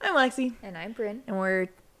I'm Lexi. And I'm Brynn. And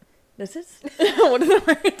this is, what are the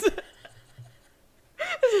words?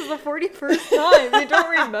 This is the 41st time. You don't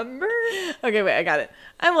remember? Okay, wait, I got it.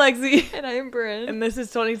 I'm Lexi. And I'm Brynn. And this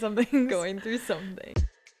is 20-something. Going through something.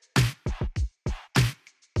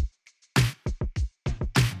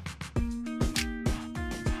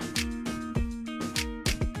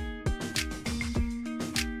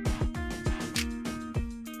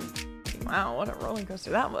 Wow, what a roller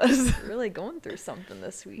coaster that was. Really going through something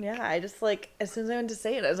this week. Yeah, I just as soon as I went to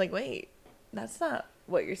say it, I was like, wait, that's not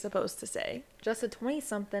what you're supposed to say. Just a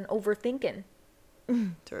 20-something overthinking.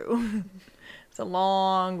 True. It's a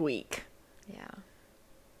long week. Yeah.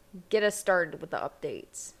 Get us started with the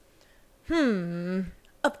updates.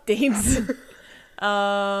 Updates.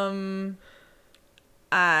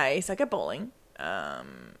 I suck at bowling.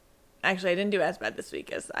 Actually, I didn't do as bad this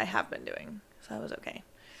week as I have been doing, so that was okay.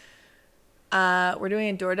 We're doing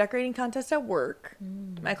a door decorating contest at work.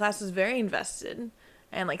 My class was very invested,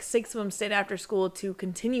 and 6 of them stayed after school to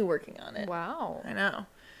continue working on it. Wow. I know.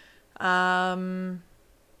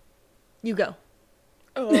 You go.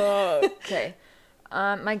 Okay.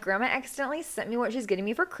 My grandma accidentally sent me what she's getting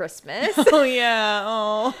me for Christmas. Oh, yeah.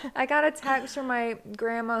 Oh. I got a text from my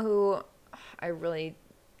grandma who I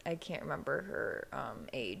can't remember her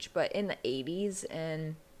age, but in the 80s,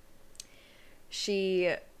 and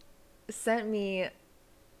she sent me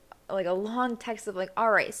a long text of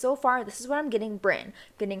all right, so far this is what I'm getting Brynn.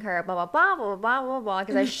 Getting her blah blah blah blah blah blah blah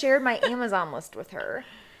because I shared my Amazon list with her.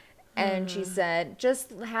 And she said,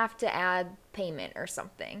 just have to add payment or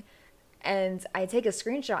something. And I take a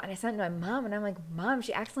screenshot and I sent it to my mom. And I'm like, Mom,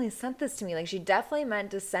 she accidentally sent this to me. She definitely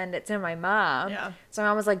meant to send it to my mom. Yeah. So my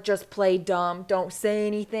mom was like, just play dumb. Don't say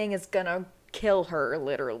anything. It's going to kill her,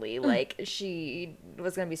 literally. She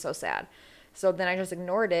was going to be so sad. So then I just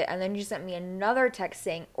ignored it. And then she sent me another text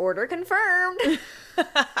saying, order confirmed.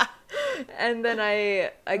 And then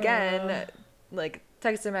I, again,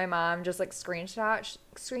 texted my mom, just screenshots.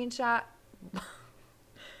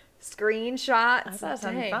 I thought it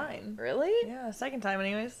sounded fine. Really? Yeah, second time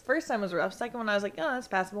anyways. First time was rough. Second one I was like, oh, that's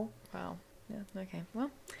passable. Wow. Yeah. Okay.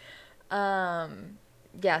 Well,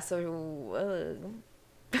 yeah, so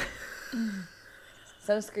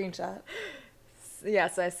Send a screenshot. Yeah,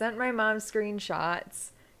 so I sent my mom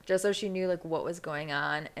screenshots just so she knew what was going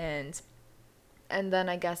on, and then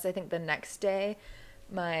I think the next day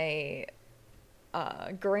my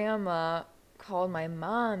grandma called my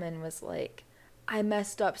mom and was like, I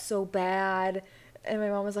messed up so bad. And my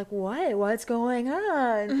mom was like, what's going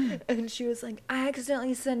on? And she was like, I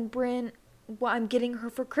accidentally sent Brynn what I'm getting her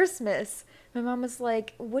for Christmas. My mom was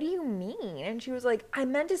like, what do you mean? And she was like, I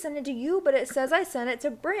meant to send it to you, but it says I sent it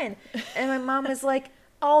to Brynn. And my mom was like,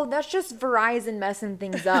 oh, that's just Verizon messing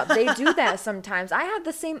things up. They do that sometimes. I have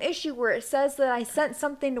the same issue where it says that I sent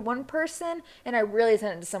something to one person and I really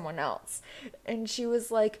sent it to someone else. And she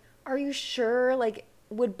was like, are you sure?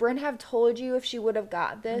 Would Brynn have told you if she would have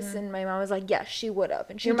got this? Mm-hmm. And my mom was like, yes, she would have.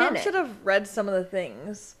 And she didn't. Your mom should have read some of the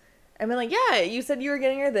things. I mean, yeah, you said you were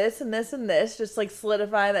getting her this and this and this. Just,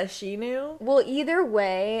 solidify that she knew. Well, either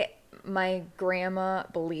way, my grandma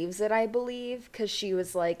believes it, I believe. Because she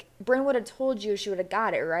was like, Brynn would have told you if she would have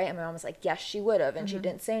got it, right? And my mom was like, yes, she would have. And she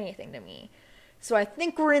didn't say anything to me. So I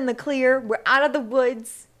think we're in the clear. We're out of the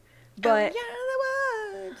woods. But out of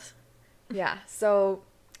the woods. Yeah, so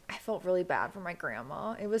I felt really bad for my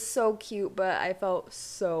grandma. It was so cute, but I felt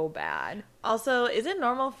so bad. Also, is it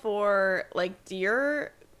normal for,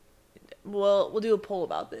 we'll do a poll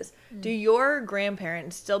about this. Do your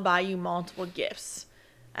grandparents still buy you multiple gifts?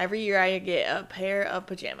 Every year I get a pair of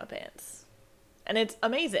pajama pants. And it's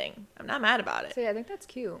amazing. I'm not mad about it. So yeah, I think that's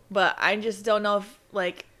cute. But I just don't know if,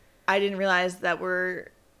 I didn't realize that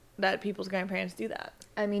people's grandparents do that.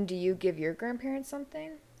 I mean, do you give your grandparents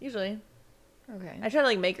something? Usually. Okay. I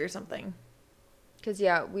try to, make her something. Because,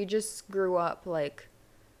 yeah, we just grew up,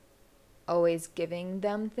 always giving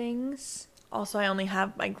them things. Also, I only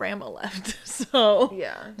have my grandma left, so.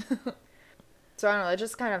 Yeah. So, I don't know, that's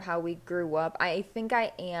just kind of how we grew up. I think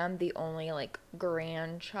I am the only,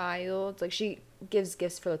 grandchild. She gives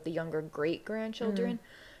gifts for, the younger great-grandchildren.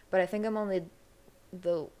 But I think I'm only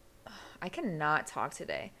I cannot talk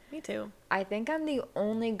today. Me too. I think I'm the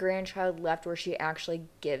only grandchild left where she actually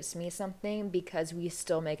gives me something because we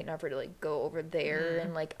still make an effort to, go over there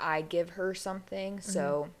and, I give her something.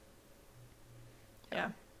 So, yeah.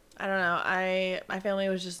 I don't know. My family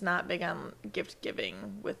was just not big on gift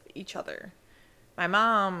giving with each other. My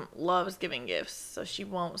mom loves giving gifts, so she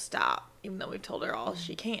won't stop, even though we've told her all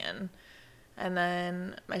she can. And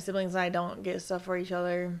then my siblings and I don't get stuff for each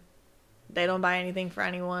other. They don't buy anything for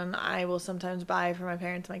anyone. I will sometimes buy for my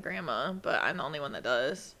parents and my grandma, but I'm the only one that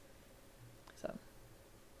does. So.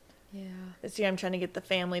 Yeah. This year I'm trying to get the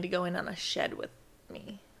family to go in on a shed with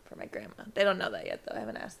me for my grandma. They don't know that yet, though. I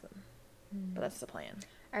haven't asked them. But that's the plan.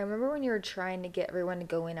 I remember when you were trying to get everyone to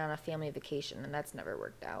go in on a family vacation, and that's never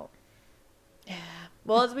worked out. Yeah.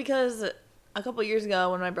 Well, it's because a couple years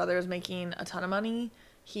ago when my brother was making a ton of money,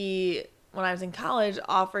 he, when I was in college,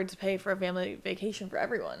 offered to pay for a family vacation for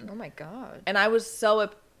everyone. Oh, my God. And I was so,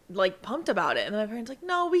 like, pumped about it. And then my parents like,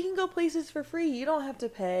 no, we can go places for free. You don't have to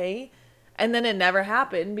pay. And then it never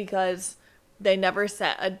happened because they never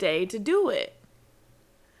set a day to do it.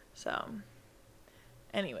 So,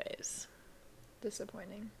 anyways.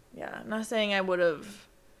 Disappointing. Yeah, I'm not saying I would have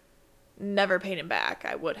never paid him back.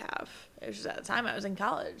 I would have. It was just at the time I was in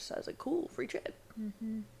college. So I was like, cool, free trip.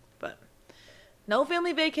 Mm-hmm. But no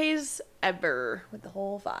family vacays ever with the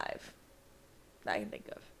whole 5 that I can think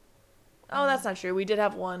of. Oh, that's not true. We did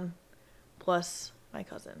have one plus my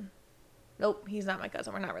cousin. Nope, he's not my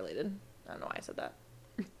cousin. We're not related. I don't know why I said that.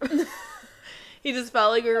 He just felt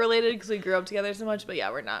like we were related because we grew up together so much. But yeah,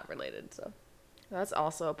 we're not related, so. That's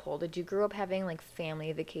also a poll. Did you grow up having, like,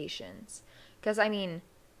 family vacations? Because, I mean,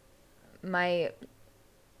 my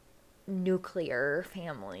nuclear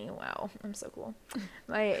family, wow, I'm so cool.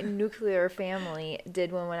 My nuclear family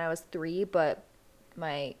did one when I was 3, but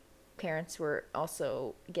my parents were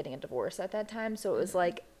also getting a divorce at that time, so it was,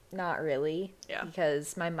 like, not really. Yeah.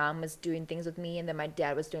 Because my mom was doing things with me, and then my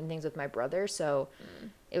dad was doing things with my brother, so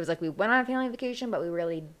it was like we went on a family vacation, but we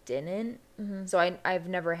really didn't. Mm-hmm. So I've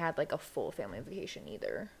never had, like, a full family vacation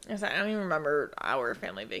either. I don't even remember our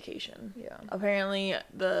family vacation. Yeah. Apparently,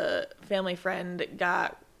 the family friend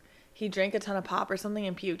he drank a ton of pop or something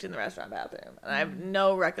and puked in the restaurant bathroom. And I have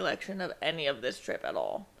no recollection of any of this trip at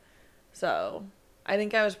all. So, I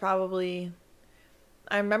think I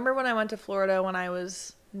remember when I went to Florida when I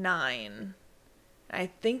was 9. I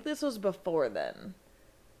think this was before then.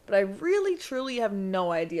 But I really, truly have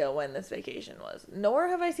no idea when this vacation was. Nor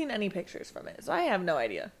have I seen any pictures from it. So I have no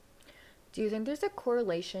idea. Do you think there's a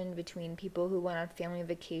correlation between people who went on family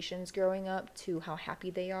vacations growing up to how happy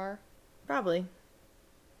they are? Probably.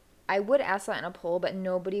 I would ask that in a poll, but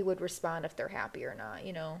nobody would respond if they're happy or not,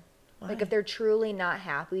 you know? Why? Like, if they're truly not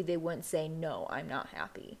happy, they wouldn't say, no, I'm not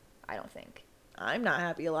happy. I don't think. I'm not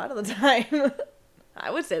happy a lot of the time. I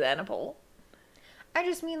would say that in a poll. I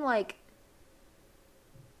just mean, like...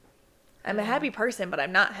 I'm a happy person, but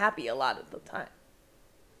I'm not happy a lot of the time.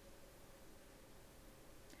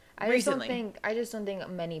 I just don't think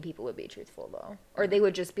many people would be truthful, though. Or they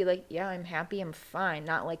would just be like, yeah, I'm happy, I'm fine.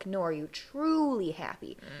 Not like, no, are you truly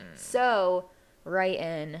happy? So, write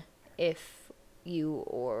in if you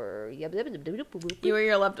or... You or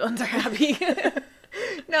your loved ones are happy.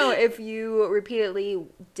 No, if you repeatedly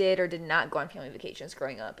did or did not go on family vacations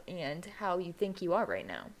growing up and how you think you are right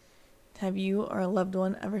now. Have you or a loved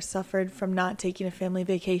one ever suffered from not taking a family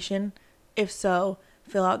vacation? If so,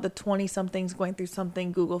 fill out the 20-somethings going through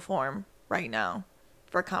something Google form right now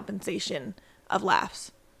for compensation of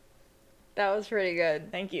laughs. That was pretty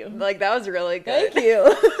good. Thank you. Like, that was really good. Thank you.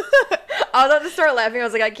 I was about to start laughing. I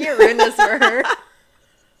was like, I can't ruin this for her.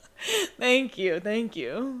 Thank you. Thank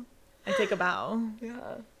you. I take a bow.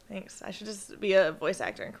 Yeah. Thanks. I should just be a voice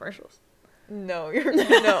actor in commercials. No.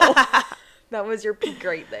 That was your peak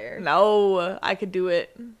right there. No, I could do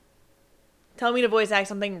it. Tell me to voice act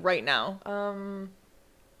something right now.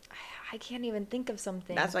 I can't even think of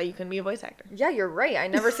something. That's why you couldn't be a voice actor. Yeah, you're right. I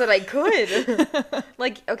never said I could.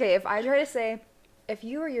 Like, okay, if I try to say, if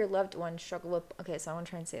you or your loved one struggle with... Okay, so I want to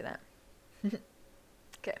try and say that.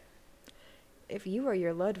 Okay. If you or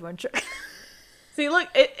your loved one... See, look,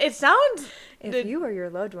 it sounds... If you or your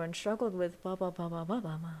loved one struggled with blah, blah, blah, blah, blah,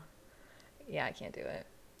 blah, blah. Yeah, I can't do it.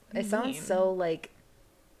 It sounds so, like...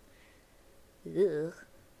 Ugh.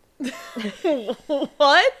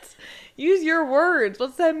 What? Use your words.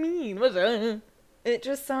 What's that mean? What's that? It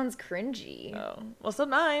just sounds cringy. Oh. Well, so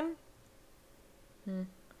mine.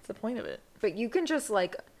 What's the point of it? But you can just,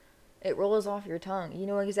 like... It rolls off your tongue. You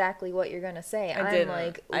know exactly what you're going to say. I didn't.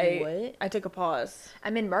 Like, what? I took a pause.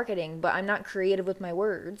 I'm in marketing, but I'm not creative with my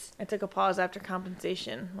words. I took a pause after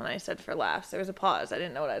compensation when I said for laughs. There was a pause. I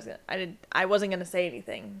didn't know what I was going to... I wasn't going to say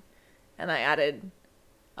anything. And I added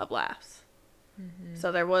up laughs. Mm-hmm.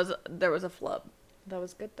 So there was a flub. That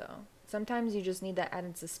was good, though. Sometimes you just need that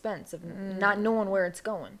added suspense of not knowing where it's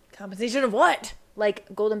going. Compensation of what? Like,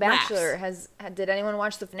 Golden Bachelor. Did anyone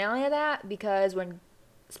watch the finale of that? Because when...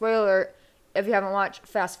 Spoiler alert, if you haven't watched,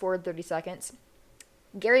 fast forward 30 seconds.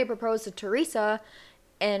 Gary proposed to Teresa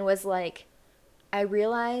and was like, I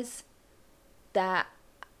realize that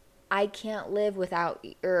I can't live without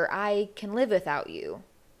you, or I can live without you.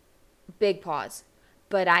 Big pause.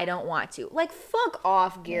 But I don't want to. Like, fuck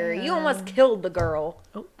off, Gary. Yeah. You almost killed the girl.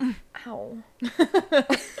 Oh. Ow.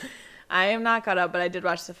 I am not caught up, but I did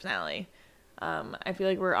watch the finale. I feel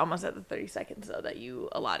like we're almost at the 30 seconds, though, that you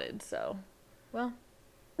allotted, so. Well,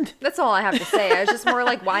 that's all I have to say. I was just more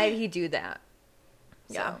like, why did he do that?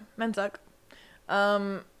 Yeah, men suck.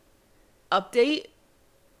 Update.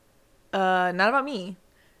 Not about me.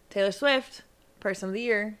 Taylor Swift, Person of the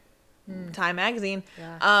Year, Time Magazine.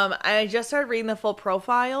 Yeah. I just started reading the full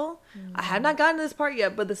profile. I have not gotten to this part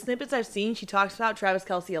yet, but the snippets I've seen, she talks about Travis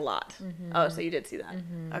Kelce a lot. Oh, so you did see that.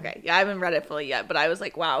 Okay. Yeah, I haven't read it fully yet, but I was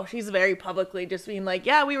like, wow, she's very publicly just being like,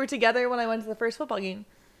 yeah, we were together when I went to the first football game.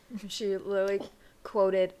 She literally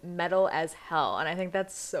quoted metal as hell, and I think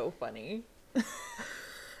that's so funny.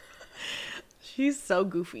 She's so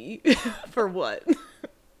goofy. For what?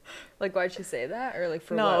 Like, why'd she say that? Or, like,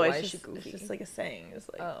 for No, what? it's Why just, is she goofy? it's just like a saying. It's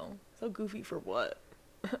like, Oh. so goofy for what?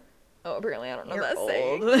 Oh, apparently I don't know You're that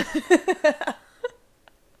saying.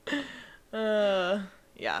 old.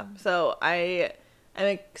 Yeah. So I am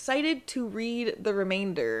excited to read the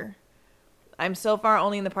remainder. I'm so far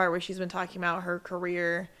only in the part where she's been talking about her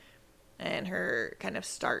career and her kind of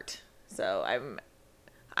start. So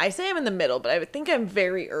I say I'm in the middle, but I think I'm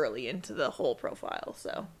very early into the whole profile.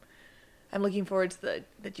 So I'm looking forward to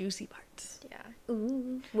the juicy parts. Yeah.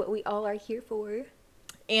 Ooh, what we all are here for.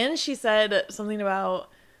 And she said something about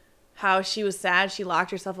how she was sad she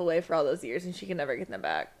locked herself away for all those years and she can never get them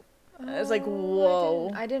back. I was like,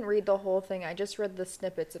 whoa. I didn't read the whole thing. I just read the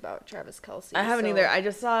snippets about Travis Kelce. I haven't either. I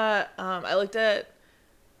just saw, I looked at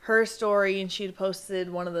her story and she'd posted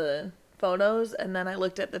one of the photos, and then I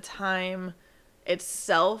looked at the Time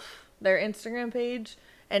itself, their Instagram page,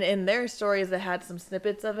 and in their stories they had some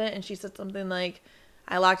snippets of it, and she said something like,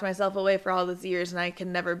 I locked myself away for all those years and I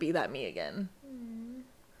can never be that me again.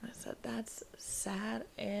 I said, that's sad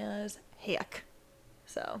as heck.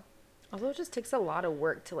 So. Also, it just takes a lot of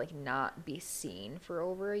work to, like, not be seen for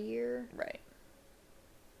over a year. Right.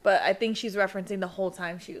 But I think she's referencing the whole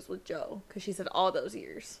time she was with Joe, because she said all those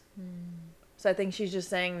years. So I think she's just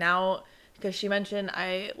saying now, because she mentioned,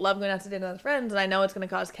 I love going out to dinner with friends, and I know it's going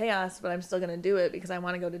to cause chaos, but I'm still going to do it because I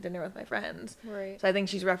want to go to dinner with my friends. Right. So I think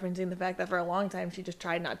she's referencing the fact that for a long time she just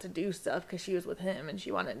tried not to do stuff because she was with him and he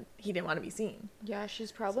didn't want to be seen. Yeah,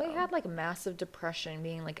 she's probably had, like, massive depression,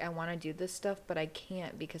 being like, I want to do this stuff, but I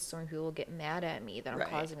can't because so many people will get mad at me that I'm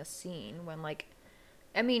causing a scene, when, like,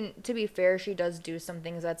 I mean, to be fair, she does do some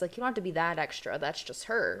things that's, like, you don't have to be that extra, that's just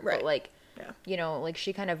her. Right. But, like, Yeah. you know, like,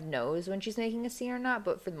 she kind of knows when she's making a scene or not,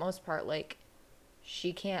 but for the most part, like,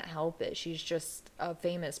 she can't help it. She's just a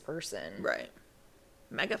famous person. Right.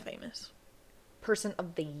 Mega famous. Person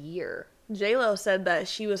of the year. J-Lo said that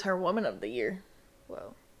she was her woman of the year.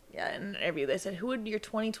 Whoa. Yeah, in an interview they said, who would your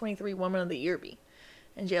 2023 woman of the year be?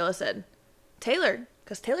 And J-Lo said, Taylor,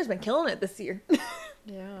 because Taylor's been killing it this year.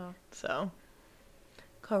 Yeah. So,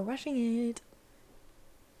 crushing it.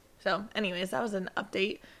 So, anyways, that was an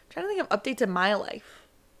update. I'm trying to think of updates in my life.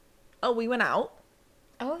 Oh, we went out.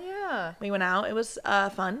 Oh, yeah. We went out. It was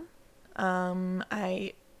fun.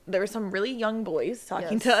 There were some really young boys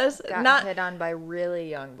talking to us. Got hit on by really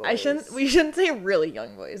young boys. We shouldn't say really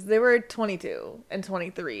young boys. They were 22 and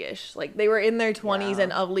 23-ish. Like, they were in their 20s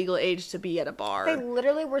and of legal age to be at a bar. They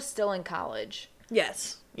literally were still in college.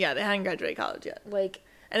 Yes. Yeah, they hadn't graduated college yet. Like,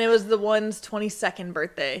 and it was the one's 22nd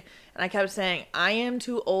birthday. And I kept saying, I am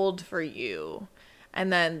too old for you.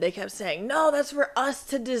 And then they kept saying, no, that's for us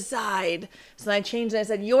to decide. So then I changed it. I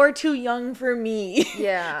said, you're too young for me.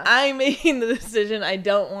 Yeah. I'm making the decision. I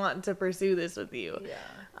don't want to pursue this with you.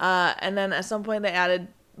 Yeah. And then at some point they added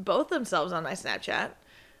both themselves on my Snapchat.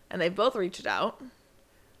 And they both reached out.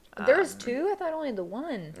 There's two? I thought only the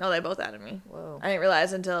one. No, they both added me. Whoa. I didn't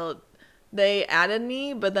realize until they added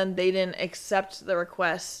me, but then they didn't accept the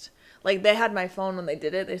request. Like, they had my phone when they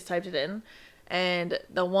did it. They just typed it in. And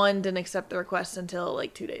the one didn't accept the request until,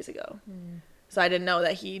 like, 2 days ago. So I didn't know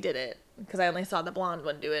that he did it. Because I only saw the blonde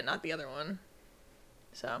one do it, not the other one.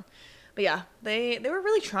 So, but yeah, they were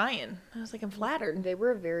really trying. I was like, I'm flattered. They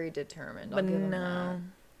were very determined. But no.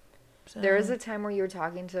 So, There was a time where you were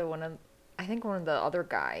talking to one of the other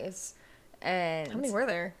guys. And how many were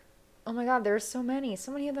there? oh my god, there were so many.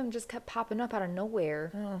 So many of them just kept popping up out of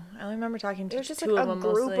nowhere. Oh, I only remember talking to It was just two like of a them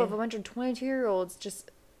group mostly. of a bunch of 22-year-olds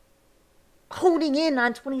just holding in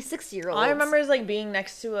on 26-year-olds. All I remember is, like, being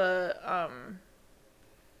next to a,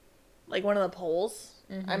 like, one of the poles.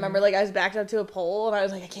 I remember, like, I was backed up to a pole, and I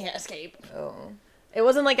was like, I can't escape. Oh. It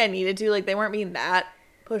wasn't like I needed to. Like, they weren't being that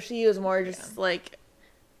pushy. It was more just, like,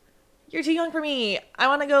 you're too young for me. I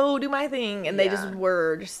want to go do my thing. And they Yeah. just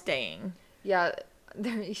were just staying. Yeah,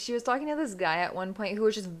 she was talking to this guy at one point who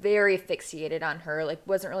was just very fixated on her, like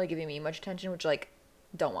wasn't really giving me much attention, which like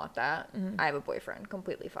don't want that. I have a boyfriend,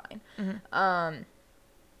 completely fine.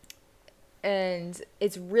 And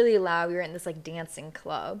it's really loud. We were in this like dancing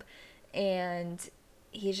club, and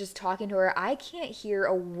he's just talking to her. I can't hear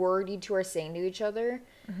a word you two are saying to each other.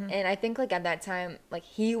 And I think like at that time, like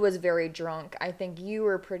he was very drunk. I think you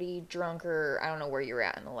were pretty drunk, or I don't know where you were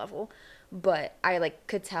at in the level. But I like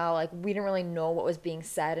could tell like we didn't really know what was being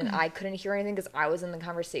said, and I couldn't hear anything because I was in the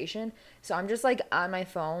conversation. So I'm just like on my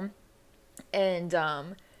phone, and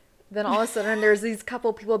then all of a sudden there's these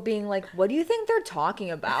couple people being like, "What do you think they're talking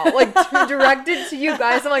about?" Like directed to you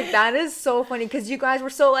guys. I'm like, that is so funny because you guys were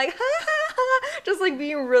so like, ha, ha, ha, just like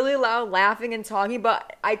being really loud, laughing and talking,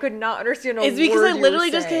 but I could not understand a word. It's because I you literally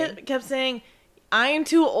were just saying. kept saying, I am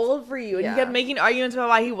too old for you. And Yeah. he kept making arguments about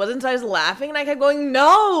why he wasn't, so I was laughing, and I kept going,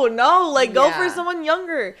 no, like, go for Yeah. someone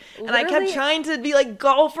younger. And I kept Literally- trying to be like,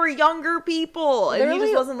 go for younger people. And he Literally-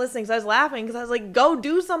 just wasn't listening, so I was laughing, because I was like, go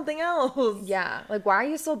do something else. Yeah, like why are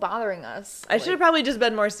you still bothering us? I should have probably just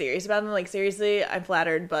been more serious about him. Like, seriously, I'm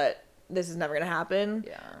flattered, but this is never going to happen.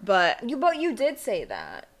 Yeah. But But you did say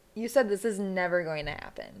that. You said this is never going to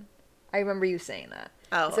happen. I remember you saying that.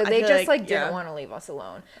 Oh, So I they feel just like, didn't yeah. want to leave us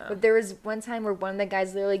alone. But there was one time where one of the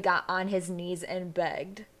guys literally got on his knees and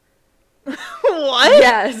begged. what?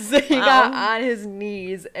 Yes, he Wow. got on his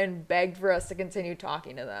knees and begged for us to continue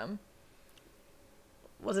talking to them.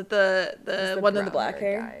 Was it the the one with the brown black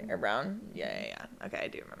hair hair? guy. Or brown? Yeah. Okay, I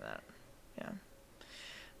do remember that.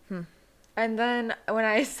 Yeah. And then when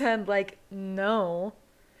I said like, no,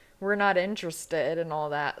 we're not interested and all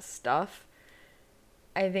that stuff,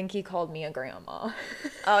 I think he called me a grandma.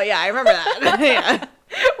 Oh, yeah, I remember that. Yeah.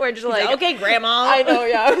 Which Like, like, okay, grandma. I know,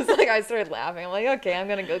 yeah. I was like, I started laughing. I'm like, okay, I'm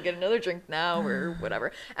gonna go get another drink now or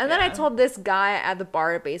whatever. And then I Yeah. told this guy at the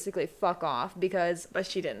bar to basically fuck off because But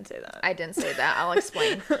she didn't say that. I didn't say that. I'll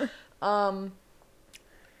explain.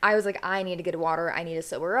 I was like, I need to get water. I need to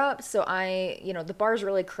sober up. So the bar's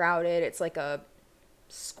really crowded. It's like a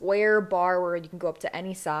square bar where you can go up to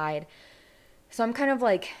any side. So I'm kind of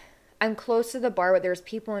like, I'm close to the bar, but there's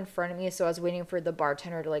people in front of me. So I was waiting for the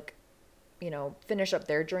bartender to like, finish up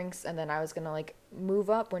their drinks. And then I was going to like move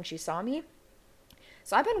up when she saw me.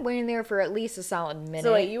 So I've been waiting there for at least a solid minute.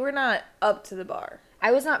 So, wait, you were not up to the bar. I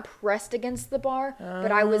was not pressed against the bar,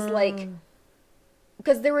 but I was like,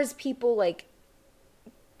 because there was people like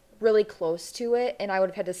really close to it, and I would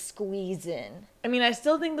have had to squeeze in. I mean, I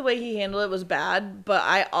still think the way he handled it was bad, but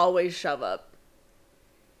I always shove up.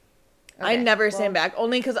 I Okay, never stand back,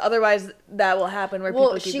 only because otherwise that will happen where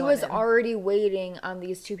people keep she going was in. already waiting on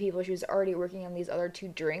these two people. She was already working on these other two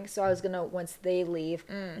drinks, so I was gonna, once they leave,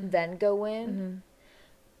 then go in.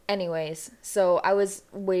 Anyways, so I was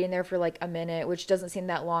waiting there for like a minute, which doesn't seem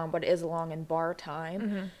that long, but it is long in bar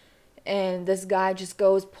time. And this guy just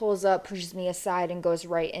pulls up, pushes me aside, and goes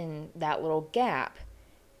right in that little gap.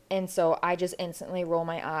 And so I just instantly roll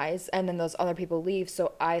my eyes, and then those other people leave,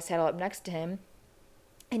 so I saddle up next to him.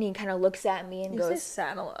 And he kind of looks at me and You say goes,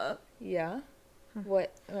 saddle up. yeah?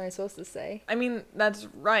 What am I supposed to say? I mean, that's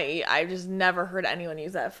right. I've just never heard anyone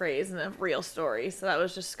use that phrase in a real story, so that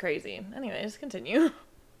was just crazy. Anyways, continue.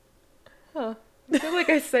 Huh. I feel like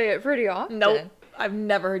I say it pretty often. Nope. I've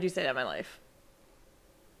never heard you say that in my life.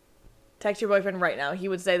 Text your boyfriend right now. He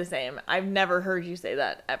would say the same. I've never heard you say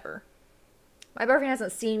that ever. My boyfriend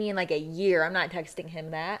hasn't seen me in like a year. I'm not texting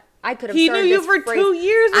him that. I could have He started knew you this for phrase. 2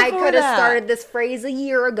 years before I could have that. started this phrase a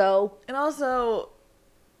year ago. And also,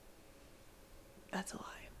 that's a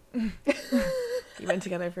lie. You've been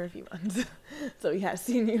together for a few months, so he has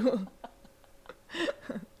seen you.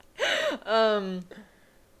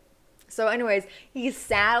 So anyways, he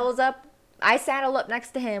saddles up. I saddle up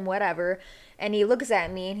next to him, whatever. And he looks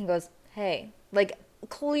at me and he goes, hey, like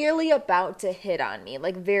clearly about to hit on me,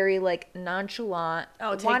 like very like nonchalant,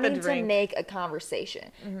 Oh, take the wanting to drink. make a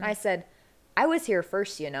conversation. And I said, I was here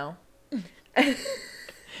first, you know.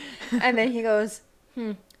 And then he goes,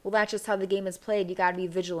 well, that's just how the game is played. You got to be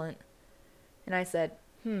vigilant. And I said,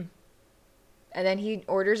 And then he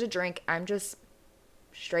orders a drink. I'm just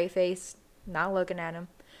straight faced, not looking at him.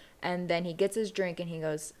 And then he gets his drink and he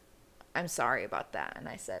goes, I'm sorry about that. And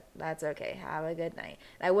I said, that's okay. Have a good night.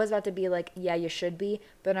 And I was about to be like, yeah, you should be.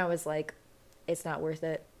 But I was like, it's not worth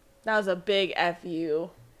it. That was a big F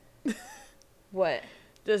you. What?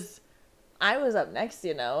 Just, I was up next,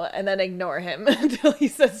 and then ignore him until he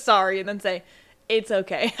says sorry and then say, it's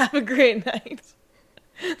okay. Have a great night.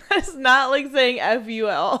 That's not like saying F you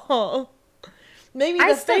at all. maybe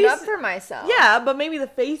I the stood face up for myself. Yeah, but maybe the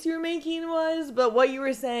face you were making was, but what you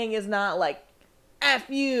were saying is not like, F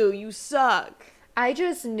you suck. I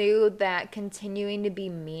just knew that continuing to be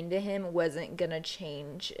mean to him wasn't going to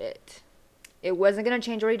change it. It wasn't going to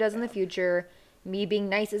change what he does in the future. Me being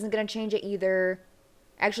nice isn't going to change it either.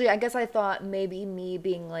 Actually, I guess I thought maybe me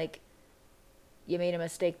being like, you made a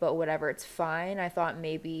mistake, but whatever, it's fine. I thought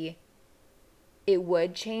maybe it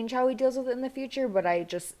would change how he deals with it in the future, but I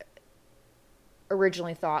just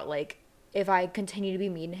originally thought, like, if I continue to be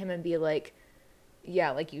mean to him and be like,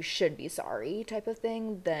 yeah, like, you should be sorry type of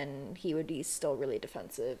thing, then he would be still really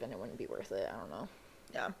defensive and it wouldn't be worth it. I don't know.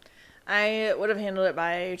 Yeah. I would have handled it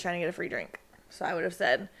by trying to get a free drink. So I would have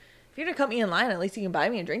said, if you're going to cut me in line, at least you can buy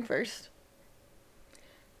me a drink first.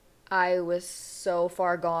 I was so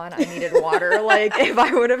far gone. I needed water. Like, if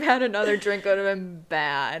I would have had another drink, it would have been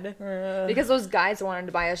bad. Because those guys wanted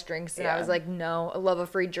to buy us drinks, and I was like, no, I love a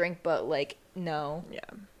free drink, but, like, no. Yeah.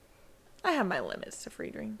 I have my limits to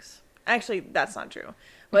free drinks. Actually, that's not true.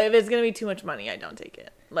 But if it's going to be too much money, I don't take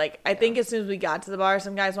it. Like, I think as soon as we got to the bar,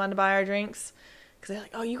 some guys wanted to buy our drinks. Because they're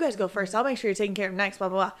like, oh, you guys go first. I'll make sure you're taken care of next, blah,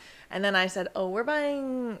 blah, blah. And then I said, oh, we're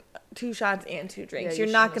buying 2 shots and 2 drinks. Yeah,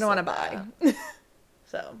 you're not going to want to buy.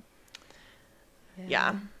 So,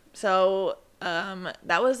 yeah. So,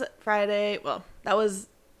 that was Friday. Well, that was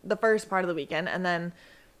the first part of the weekend. And then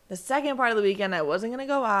the second part of the weekend, I wasn't going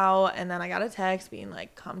to go out. And then I got a text being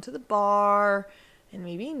like, come to the bar. And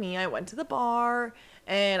me being me, I went to the bar.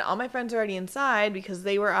 And all my friends were already inside because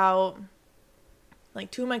they were out. Like,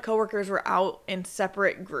 2 of my coworkers were out in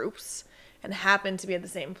separate groups and happened to be at the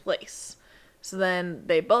same place. So then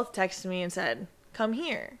they both texted me and said, come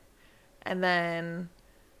here. And then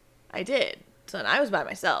I did. So then I was by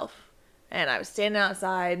myself. And I was standing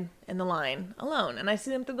outside in the line alone. And I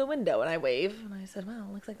see them through the window and I wave. And I said, wow,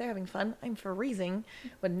 looks like they're having fun. I'm freezing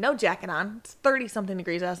with no jacket on. It's 30-something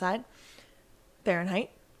degrees outside. Fahrenheit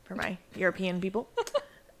for my European people.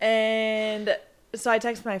 And so I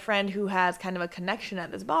texted my friend who has kind of a connection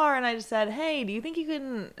at this bar, and I just said, hey, do you think you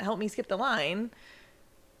can help me skip the line?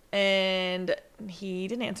 And he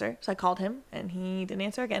didn't answer, so I called him, and he didn't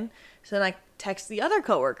answer again. So then I texted the other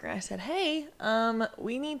coworker, and I said, hey, I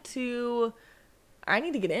need to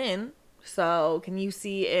get in, so can you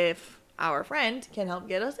see if our friend can help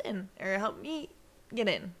get us in, or help me get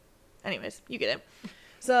in? Anyways, you get it.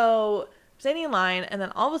 So I'm standing in line, and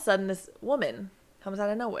then all of a sudden, this woman comes out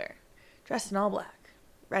of nowhere. Dressed in all black,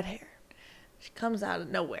 red hair. She comes out of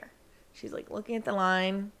nowhere. She's like looking at the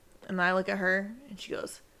line, and I look at her, and she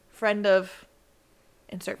goes, friend of,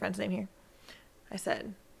 insert friend's name here. I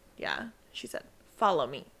said, yeah. She said, follow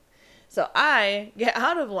me. So I get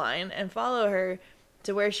out of line and follow her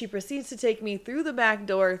to where she proceeds to take me through the back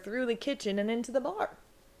door, through the kitchen, and into the bar.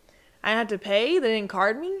 I had to pay. They didn't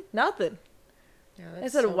card me. Nothing. Yeah, I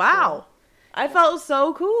said, so wow. Cool. I felt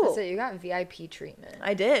so cool. So you got VIP treatment.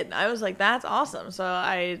 I did. I was like, that's awesome. So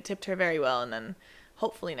I tipped her very well. And then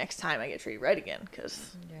hopefully next time I get treated right again.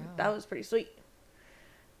 Because that was pretty sweet.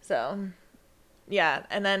 So, yeah.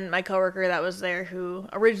 And then my coworker that was there who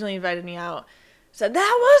originally invited me out said,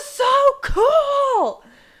 that was so cool.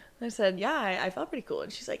 And I said, yeah, I felt pretty cool.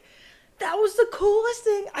 And she's like, that was the coolest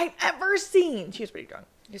thing I've ever seen. She was pretty drunk.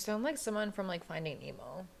 You sound like someone from like Finding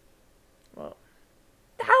Nemo. Well,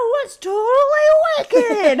 that was totally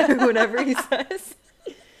wicked. Or whatever he says.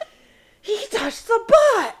 He touched the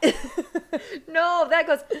butt. No, that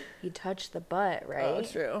goes, he touched the butt, right? Oh,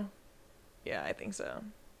 true. Yeah, I think so.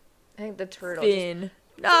 I think the turtle. Finn.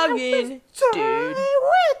 Noggin. Totally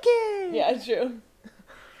wicked. Yeah, it's true.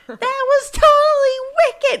 That was totally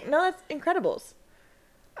wicked. No, that's Incredibles.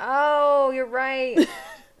 Oh, you're right.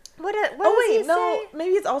 What oh, wait, no.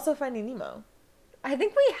 Maybe it's also Finding Nemo. I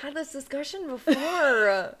think we had this discussion before.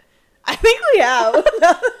 I think we have.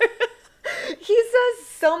 He says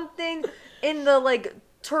something in the, like,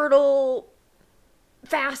 turtle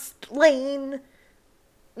fast lane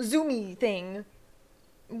zoomy thing.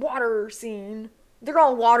 Water scene. They're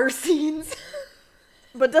all water scenes.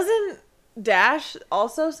 But doesn't Dash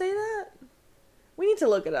also say that? We need to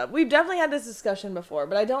look it up. We've definitely had this discussion before,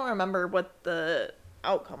 but I don't remember what the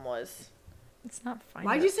outcome was. It's not Finding.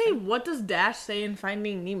 Why'd you say, what does Dash say in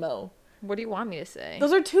Finding Nemo? What do you want me to say?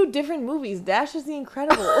 Those are 2 different movies. Dash is The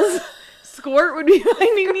Incredibles. Squirt would be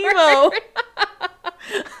Finding Nemo.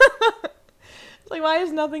 Like, why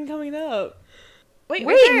is nothing coming up? Wait,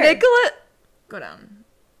 Nicholas. Go down.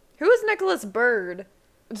 Who is Nicholas Bird?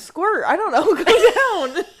 Squirt. I don't know.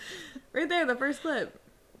 Go down. Right there, the first clip.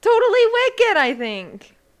 Totally Wicked, I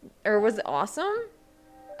think. Or was it Awesome?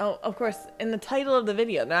 Oh, of course. In the title of the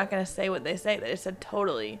video, they're not going to say what they say. They just said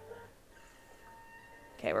totally.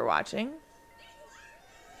 Okay, we're watching.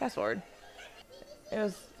 Fast forward. It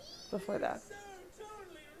was before that.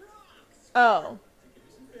 Oh.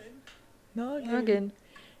 Noggin.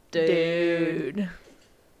 Dude.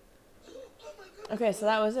 Okay, so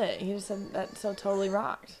that was it. He just said that so totally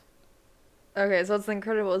rocked. Okay, so what's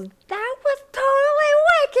incredible is that was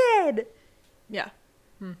totally wicked. Yeah.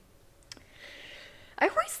 I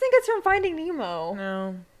always think it's from Finding Nemo.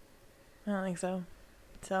 No. I don't think so.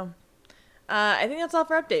 So, I think that's all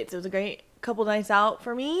for updates. It was a great couple nights out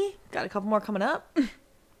for me. Got a couple more coming up. Whoop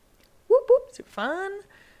whoop. Super fun.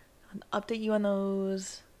 I'll update you on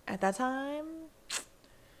those at that time.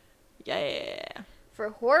 Yeah. For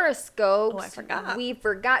horoscopes, Oh, I forgot. we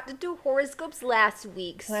forgot to do horoscopes last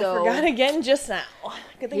week, And so I forgot again just now.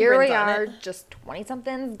 Good thing here we Brynn's on are, it. just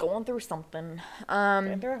 20-somethings going through something.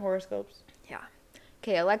 Going through our horoscopes. Yeah.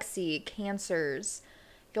 Okay, Alexi, Cancers.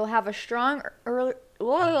 You'll have a strong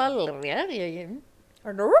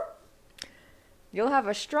You'll have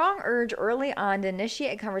a strong urge early on to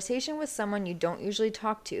initiate a conversation with someone you don't usually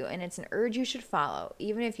talk to, and it's an urge you should follow.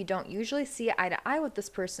 Even if you don't usually see eye to eye with this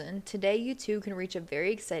person, today you two can reach a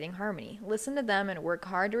very exciting harmony. Listen to them and work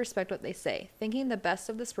hard to respect what they say. Thinking the best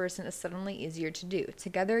of this person is suddenly easier to do.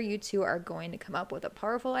 Together, you two are going to come up with a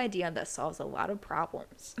powerful idea that solves a lot of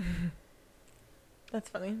problems. That's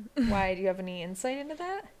funny. Why? Do you have any insight into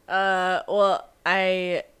that? Well,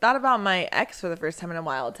 I thought about my ex for the first time in a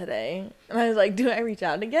while today, and I was like, do I reach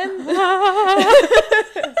out again?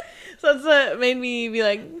 So that's what made me be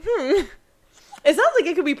like, It sounds like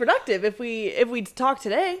it could be productive if we talk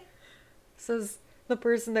today. Says the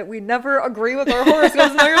person that we never agree with our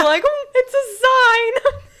horoscopes. Now you're like, it's a sign.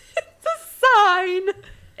 It's a sign.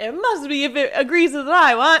 It must be if it agrees with what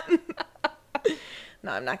I want.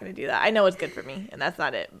 No, I'm not going to do that. I know it's good for me, and that's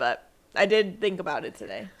not it, but I did think about it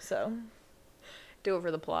today, so. Do it for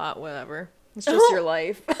the plot, whatever. It's just your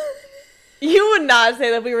life. You would not say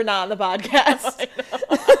that we were not on the podcast.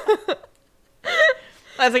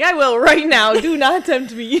 I was like, I will right now. Do not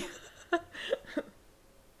tempt me.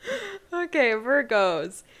 Okay,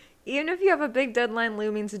 Virgos. Even if you have a big deadline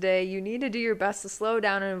looming today, you need to do your best to slow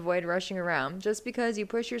down and avoid rushing around. Just because you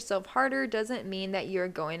push yourself harder doesn't mean that you're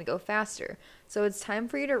going to go faster. So it's time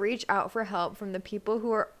for you to reach out for help from the people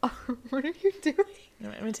who are... What are you doing?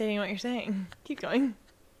 I'm imitating what you're saying. Keep going.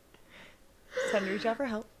 It's time to reach out for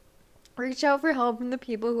help. Reach out for help from the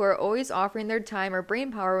people who are always offering their time or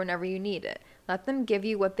brain power whenever you need it. Let them give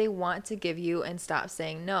you what they want to give you and stop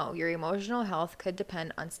saying no. Your emotional health could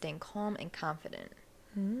depend on staying calm and confident.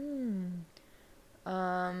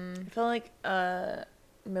 I felt like a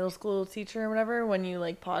middle school teacher or whatever when you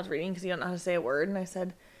like pause reading because you don't know how to say a word, and I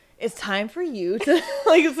said, "It's time for you to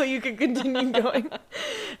like so you can continue going."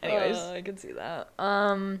 Anyways, I can see that.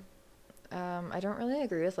 I don't really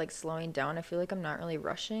agree with like slowing down. I feel like I'm not really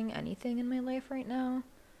rushing anything in my life right now.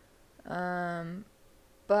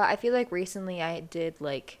 But I feel like recently I did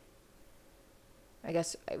like. I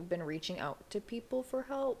guess I've been reaching out to people for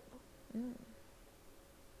help.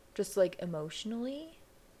 Just like emotionally.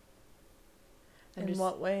 in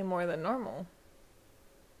what way more than normal?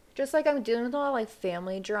 Just like I'm dealing with a lot of like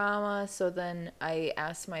family drama, so then I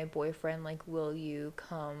asked my boyfriend like, will you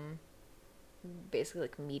come basically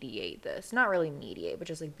like mediate this? Not really mediate, but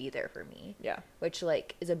just like be there for me. Yeah. Which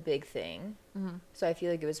like is a big thing. So I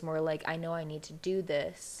feel like it was more like, I know I need to do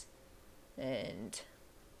this and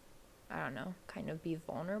I don't know, kind of be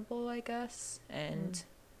vulnerable, I guess. And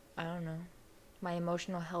I don't know. My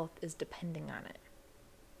emotional health is depending on it.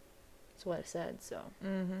 That's what I said, so.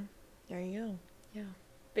 There you go. Yeah.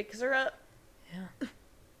 Fix her up.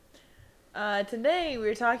 Yeah. Today we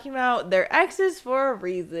were talking about their exes for a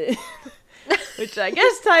reason. Which I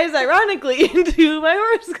guess ties ironically into my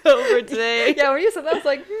horoscope for today. Yeah, when you said that, I was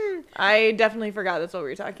like, I definitely forgot that's what we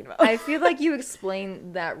were talking about. I feel like you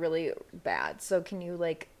explained that really bad. So can you,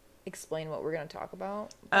 like, explain what we're going to talk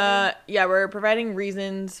about? Yeah, we're providing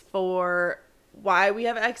reasons for why we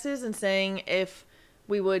have exes and saying if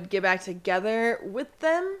we would get back together with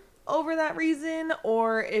them over that reason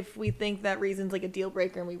or if we think that reason's like a deal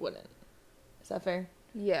breaker and we wouldn't. Is that fair?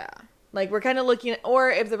 Yeah. Like, we're kind of looking at,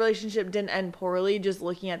 or if the relationship didn't end poorly, just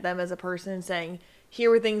looking at them as a person and saying, here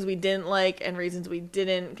were things we didn't like and reasons we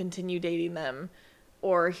didn't continue dating them,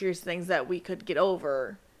 or here's things that we could get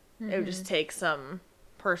over. It would just take some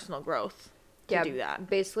personal growth to do that.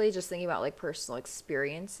 Basically just thinking about, like, personal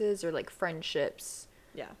experiences or, like, friendships.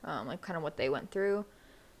 Yeah. Like, kind of what they went through.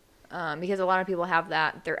 Because a lot of people have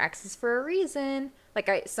that, their exes for a reason.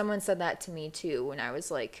 Like, someone said that to me, too, when I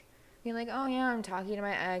was, like, being like, oh yeah, I'm talking to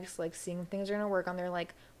my ex, like seeing if things are gonna work on. They're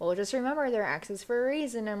like, well, just remember they're exes for a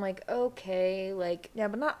reason. I'm like, okay, like, Yeah,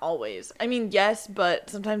 but not always. I mean, yes, but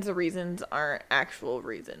sometimes the reasons aren't actual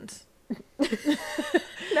reasons.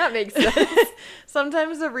 that makes sense.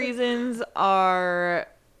 Sometimes the reasons are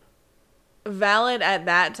valid at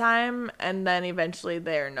that time, and then eventually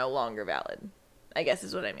they're no longer valid, I guess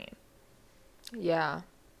is what I mean. Yeah.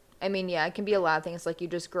 I mean, yeah, it can be a lot of things, like you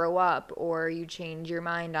just grow up or you change your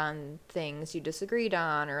mind on things you disagreed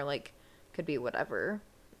on, or like could be whatever.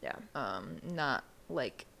 Yeah. Not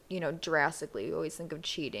like, you know, drastically. You always think of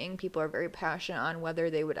cheating. People are very passionate on whether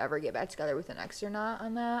they would ever get back together with an ex or not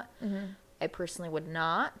on that. Mm-hmm. I personally would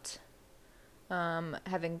not.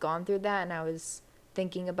 Having gone through that, and I was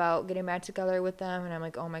thinking about getting back together with them, and I'm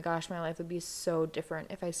like, oh my gosh, my life would be so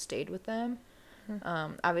different if I stayed with them.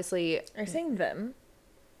 Mm-hmm. Obviously. Are you saying them?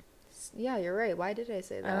 Yeah, you're right. Why did I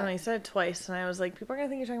say that? I don't know. You said it twice, and I was like, people are going to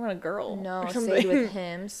think you're talking about a girl. No, or I something. stayed with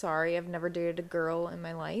him. Sorry, I've never dated a girl in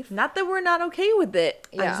my life. Not that we're not okay with it.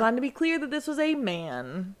 I Yeah. just wanted to be clear that this was a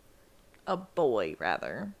man. A boy,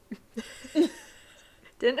 rather.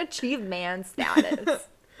 Didn't achieve man status.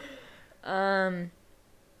 And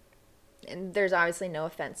there's obviously no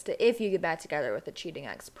offense to if you get back together with a cheating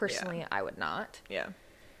ex. Personally, Yeah. I would not. Yeah.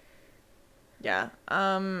 Yeah.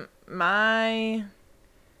 My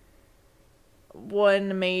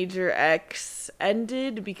one major ex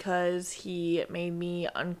ended because he made me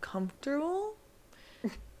uncomfortable.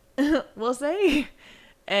 We'll say.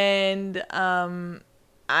 And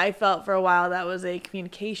I felt for a while that was a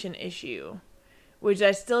communication issue, which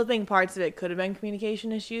I still think parts of it could have been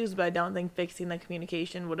communication issues, but I don't think fixing the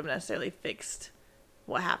communication would have necessarily fixed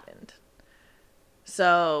what happened.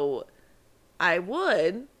 So I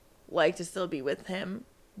would like to still be with him,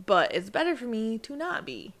 but it's better for me to not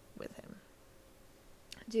be with him.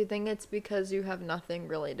 Do you think it's because you have nothing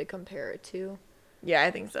really to compare it to? Yeah,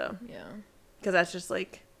 I think so. Yeah. Because that's just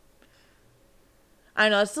like, I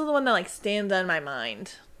don't know, it's still the one that like stands on my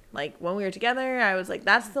mind. Like when we were together, I was like,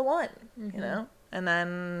 that's the one, you know? And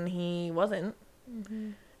then he wasn't.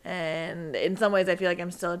 Mm-hmm. And in some ways I feel like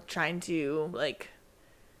I'm still trying to like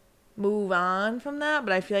move on from that,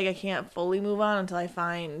 but I feel like I can't fully move on until I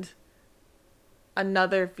find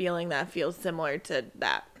another feeling that feels similar to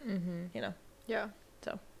that, you know? Yeah.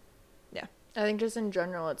 So, yeah. I think just in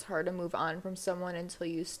general, it's hard to move on from someone until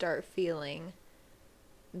you start feeling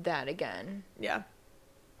that again. Yeah.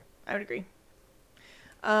 I would agree.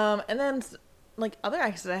 And then, like, other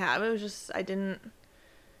exes I have, it was just, I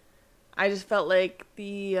just felt like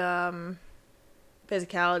the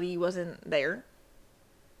physicality wasn't there.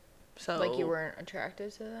 So, Like you weren't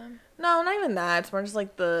attracted to them? no, not even that. It's more just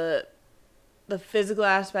like the physical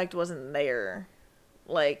aspect wasn't there.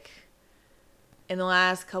 Like, in the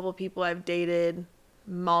last couple people I've dated,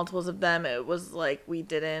 multiples of them, it was like we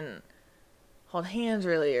didn't hold hands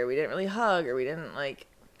really, or we didn't really hug, or we didn't like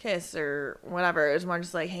kiss or whatever. It was more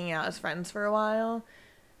just like hanging out as friends for a while.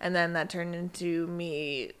 And then that turned into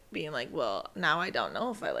me being like, well, now I don't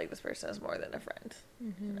know if I like this person as more than a friend.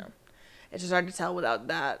 You know, it's just hard to tell without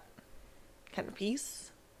that kind of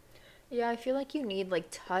piece. Yeah, I feel like you need like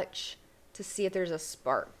touch to see if there's a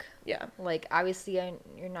spark. Yeah. Like obviously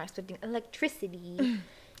you're not expecting electricity.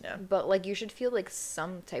 Yeah. But like you should feel like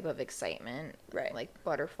some type of excitement. Right. Like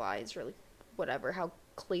butterflies or like whatever, how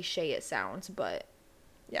cliche it sounds, but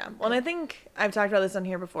Yeah. Well, and I think I've talked about this on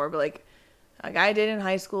here before, but like a guy I dated in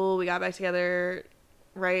high school, we got back together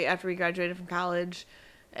right after we graduated from college,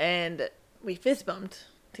 and we fist bumped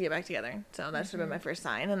to get back together. So that should have been my first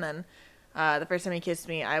sign. And then the first time he kissed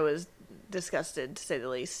me, I was disgusted, to say the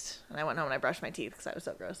least. And I went home and I brushed my teeth because I was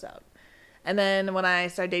so grossed out. And then when I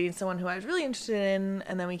started dating someone who I was really interested in,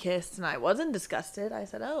 and then we kissed, and I wasn't disgusted, I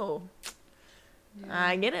said, oh,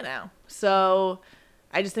 I get it now. So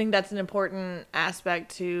I just think that's an important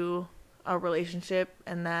aspect to a relationship,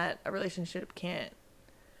 and that a relationship can't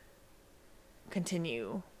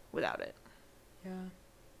continue without it. yeah.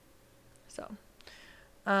 So,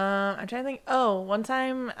 I'm trying to think. Oh, one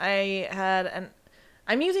time I had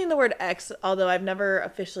I'm using the word ex, although I've never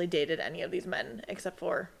officially dated any of these men except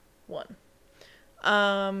for one.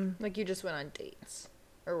 Like you just went on dates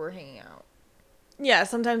or were hanging out. Yeah,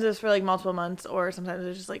 sometimes it's for like multiple months, or sometimes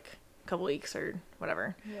it's just like a couple weeks or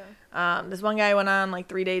whatever. Yeah. This one guy I went on like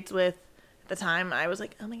 3 dates with. At the time, I was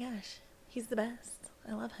like, oh my gosh, he's the best.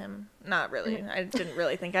 I love him. Not really. I didn't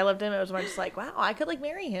really think I loved him. It was more just like, wow, I could like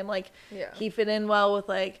marry him. Like, Yeah. he fit in well with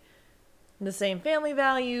like the same family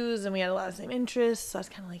values, and we had a lot of same interests. So I was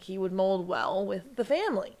kind of like, he would mold well with the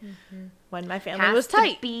family when my family was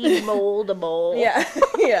tight. To be moldable. Yeah,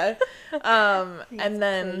 yeah. And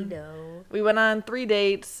then Play-Doh. we went on 3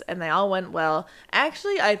 dates, and they all went well.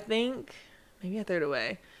 Actually, I think maybe I threw it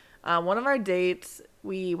away. One of our dates,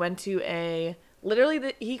 we went to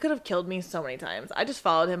literally, he could have killed me so many times. I just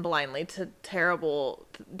followed him blindly to terrible.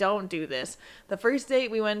 Don't do this. The first date,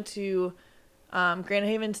 we went to Grand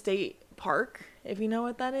Haven State Park, if you know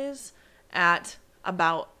what that is, at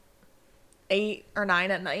about 8 or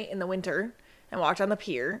 9 at night in the winter, and walked on the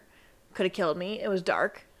pier. Could have killed me. It was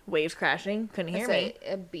dark, waves crashing, couldn't hear me.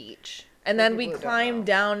 A beach. And then we climbed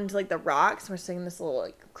down into like the rocks. We're sitting in this little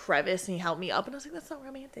like crevice, and he helped me up, and I was like, "That's not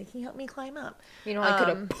romantic." He helped me climb up. You know, I could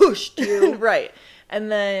have pushed you. Right.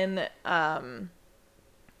 And then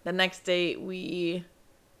the next date we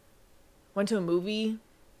went to a movie,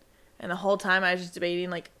 and the whole time I was just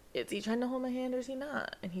debating like, is he trying to hold my hand or is he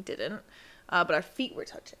not? And he didn't. But our feet were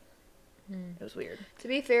touching. It was weird. To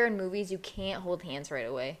be fair, in movies, you can't hold hands right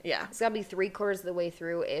away. Yeah. It's got to be 3/4 of the way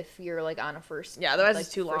through if you're, like, on a first... Yeah, otherwise like,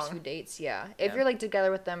 it's too long. First few dates, yeah. If you're, like, together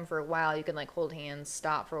with them for a while, you can, like, hold hands,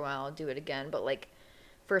 stop for a while, do it again. But, like,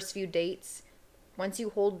 first few dates, once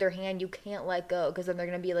you hold their hand, you can't let go. Because then they're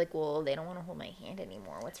going to be like, well, they don't want to hold my hand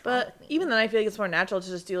anymore. What's wrong with me? But even then, I feel like it's more natural to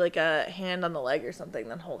just do, like, a hand on the leg or something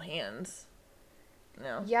than hold hands.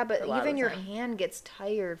 No. Yeah, but even your hand gets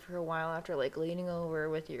tired for a while after, like, leaning over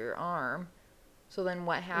with your arm. So then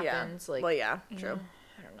what happens? Yeah. Like, well, yeah, true.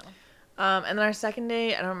 I don't know. And then our second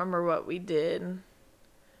date, I don't remember what we did.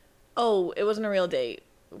 Oh, it wasn't a real date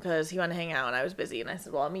because he wanted to hang out and I was busy. And I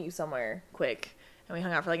said, well, I'll meet you somewhere quick. And we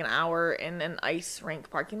hung out for like an hour in an ice rink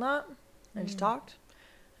parking lot and just talked.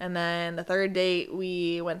 And then the third date,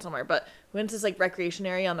 we went somewhere. But we went to this like recreation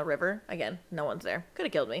area on the river. Again, no one's there. Could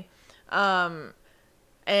have killed me.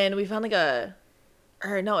 And we found like it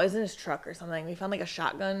was in his truck or something. We found like a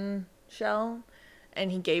shotgun shell. And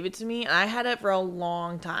he gave it to me, and I had it for a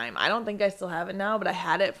long time. I don't think I still have it now, but I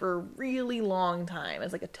had it for a really long time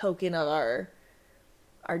as like a token of our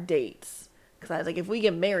dates. Because I was like, if we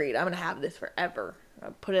get married, I'm gonna have this forever.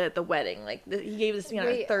 I'll put it at the wedding. Like he gave this to me on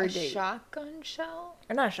our third date. Shotgun shell?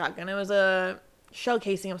 Or not a shotgun. It was a shell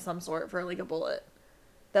casing of some sort for like a bullet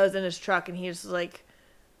that was in his truck, and he was like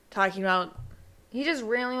talking about. He just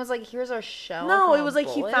randomly was like, "Here's a shell." No, it was like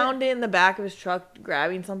he found it in the back of his truck,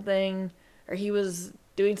 grabbing something. Or he was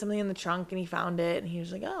doing something in the trunk and he found it and he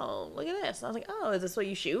was like, oh, look at this. And I was like, oh, is this what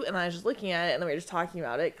you shoot? And I was just looking at it and then we were just talking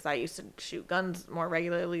about it because I used to shoot guns more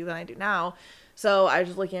regularly than I do now. So I was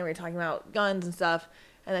just looking at it, we were talking about guns and stuff.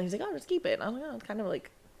 And then he's like, oh, just keep it. And I was like, oh, it's kind of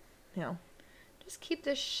like, you know. Just keep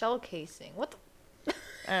this shell casing. What the?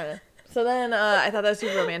 I don't know. So then I thought that was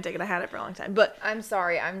super romantic, and I had it for a long time. But I'm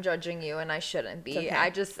sorry, I'm judging you, and I shouldn't be.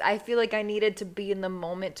 Okay. I feel like I needed to be in the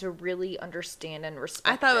moment to really understand and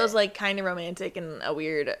respect I thought it was like kind of romantic and a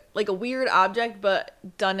weird object,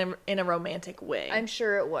 but done in a romantic way. I'm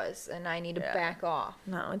sure it was, and I need to back off.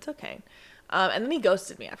 No, it's okay. And then he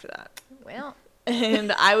ghosted me after that. Well.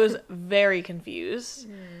 And I was very confused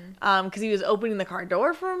because he was opening the car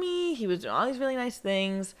door for me. He was doing all these really nice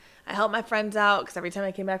things. I helped my friends out because every time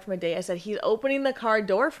I came back from a date, I said, he's opening the car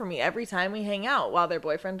door for me every time we hang out while their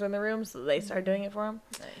boyfriends are in the room. So they started doing it for him.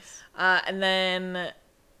 Nice. And then,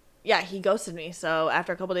 yeah, he ghosted me. So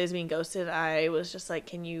after a couple days of being ghosted, I was just like,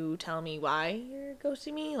 can you tell me why you're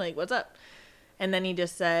ghosting me? Like, what's up? And then he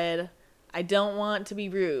just said, I don't want to be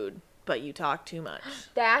rude, but you talk too much.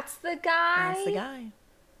 That's the guy? That's the guy.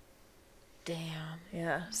 Damn.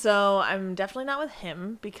 Yeah. So I'm definitely not with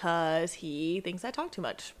him because he thinks I talk too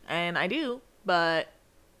much. And I do, but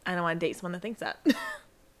I don't want to date someone that thinks that.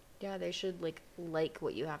 Yeah, they should like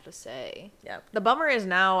what you have to say. Yeah. The bummer is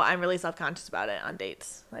now I'm really self-conscious about it on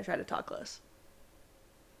dates. I try to talk less.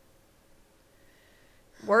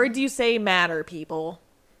 Words you say matter, people.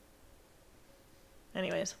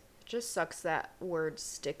 Anyways. It just sucks that words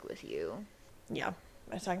stick with you. Yeah.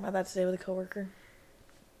 I was talking about that today with a coworker.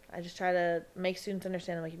 I just try to make students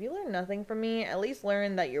understand, I'm like, if you learn nothing from me, at least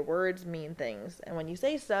learn that your words mean things. And when you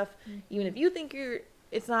say stuff, even if you think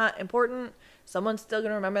it's not important, someone's still going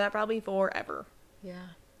to remember that probably forever. Yeah.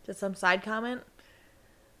 Just some side comment.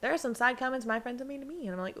 There are some side comments my friends have made to me,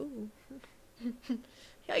 and I'm like, ooh.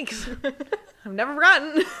 Yikes. I've never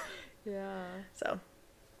forgotten. Yeah. So,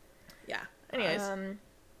 yeah. Anyways.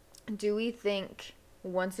 Do we think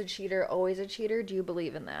once a cheater, always a cheater? Do you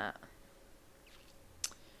believe in that?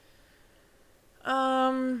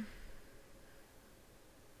 I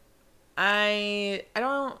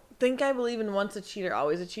don't think I believe in once a cheater,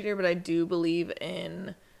 always a cheater, but I do believe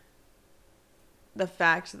in the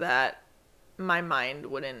fact that my mind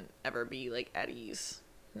wouldn't ever be, like, at ease.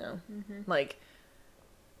 No. Mm-hmm. Like,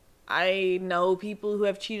 I know people who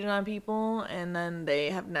have cheated on people, and then they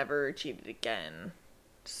have never cheated again.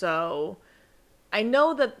 So, I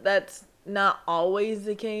know that that's not always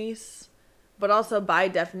the case, but also by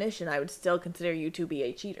definition, I would still consider you to be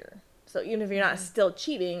a cheater. So, even if you're not still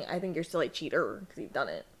cheating, I think you're still a cheater, because you've done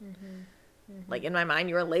it. Mm-hmm. Mm-hmm. Like, in my mind,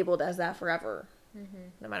 you are labeled as that forever. Mm-hmm.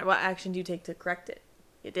 No matter what action you take to correct it.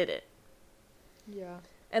 You did it. Yeah.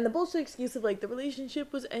 And the bullshit excuse of, like, the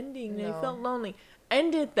relationship was ending and I felt lonely.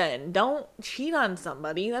 End it then. Don't cheat on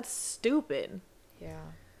somebody. That's stupid. Yeah.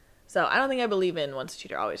 So, I don't think I believe in once a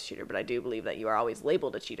cheater, always a cheater, but I do believe that you are always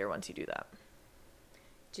labeled a cheater once you do that.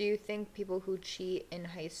 Do you think people who cheat in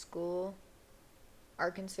high school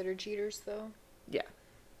are considered cheaters, though? Yeah.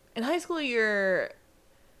 In high school, you're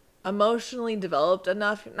emotionally developed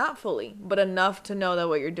enough, not fully, but enough to know that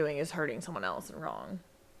what you're doing is hurting someone else and wrong.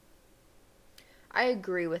 I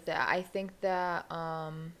agree with that. I think that,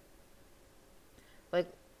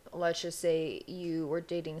 like, let's just say you were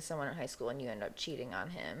dating someone in high school and you end up cheating on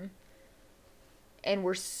him. And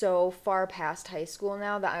we're so far past high school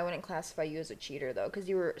now that I wouldn't classify you as a cheater, though, because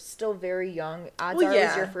you were still very young. Odds are it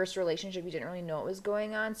was your first relationship. You didn't really know what was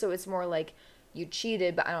going on. So it's more like you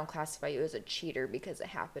cheated, but I don't classify you as a cheater because it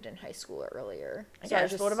happened in high school or earlier. So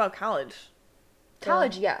what about college?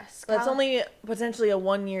 College, yes. That's only potentially a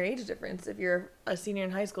 1-year age difference if you're a senior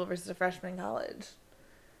in high school versus a freshman in college.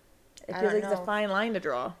 It feels like it's a fine line to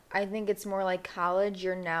draw. I think it's more like college.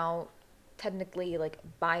 You're now technically, like,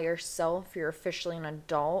 by yourself. You're officially an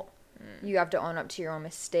adult. You have to own up to your own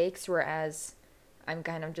mistakes, whereas I'm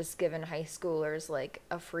kind of just giving high schoolers, like,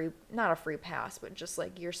 not a free pass, but just,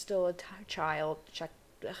 like, you're still a child.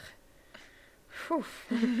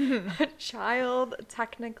 A child,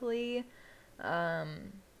 technically. I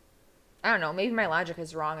don't know. Maybe my logic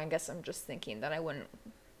is wrong. I guess I'm just thinking that I wouldn't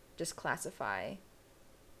just classify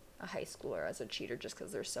a high schooler as a cheater just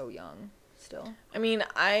because they're so young still. I mean,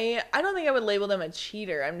 I don't think I would label them a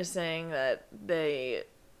cheater. I'm just saying that they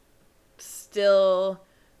still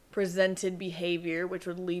presented behavior which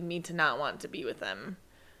would lead me to not want to be with them.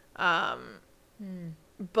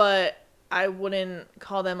 But I wouldn't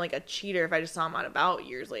call them, like, a cheater if I just saw them out about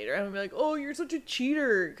years later. I would be like, oh, you're such a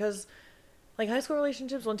cheater. Because, like, high school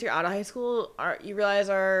relationships, once you're out of high school, you realize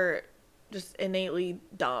are just innately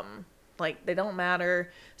dumb. Like, they don't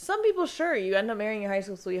matter. Some people, sure, you end up marrying your high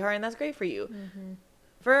school sweetheart, and that's great for you. Mm-hmm.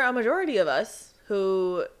 For a majority of us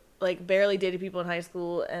who, like, barely dated people in high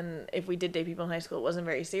school, and if we did date people in high school, it wasn't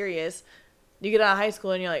very serious. You get out of high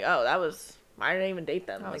school, and you're like, oh, why did I even date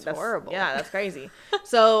them? That's horrible. Yeah, that's crazy.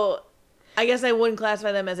 So, I guess I wouldn't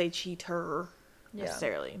classify them as a cheater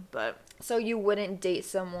necessarily, but... So you wouldn't date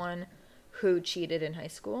someone who cheated in high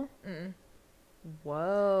school? Mm.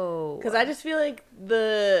 Whoa. Because I just feel like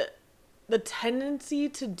the tendency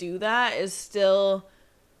to do that is still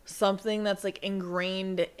something that's, like,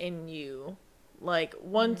 ingrained in you. Like,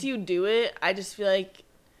 once you do it, I just feel like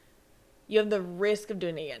you have the risk of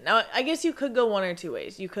doing it again. Now, I guess you could go one or two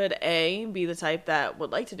ways. You could, A, be the type that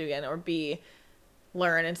would like to do it again, or B,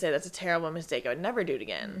 learn and say that's a terrible mistake. I would never do it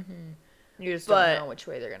again. Mm-hmm. You just don't know which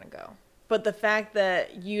way they're going to go. But the fact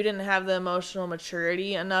that you didn't have the emotional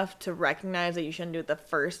maturity enough to recognize that you shouldn't do it the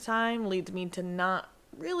first time leads me to not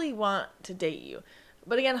really want to date you.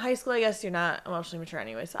 But again, high school, I guess you're not emotionally mature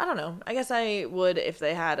anyway. So I don't know. I guess I would if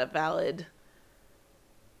they had a valid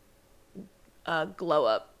glow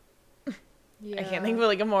up. Yeah. I can't think of,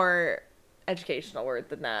 like, a more educational word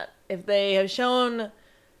than that. If they have shown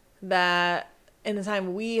that in the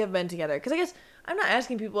time we have been together, because I guess I'm not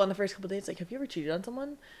asking people on the first couple of dates, like, have you ever cheated on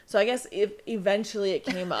someone? So I guess if eventually it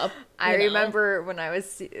came up, I remember when I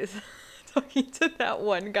was talking to that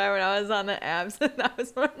one guy when I was on the apps, and that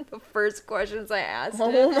was one of the first questions I asked him.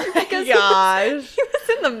 Oh my gosh. He was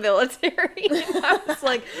in the military. And I was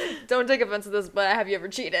like, don't take offense to this, but have you ever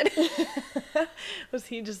cheated? Was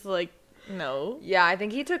he just like, no? Yeah, I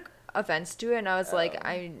think he took offense to it, and I was like,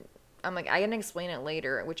 I'm like, I can explain it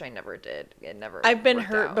later, which I never did. I've been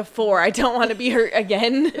hurt before. I don't want to be hurt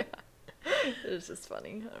again. Yeah. It was just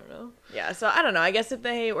funny. I don't know. Yeah, so I don't know. I guess if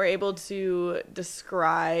they were able to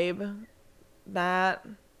describe that,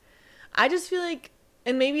 I just feel like,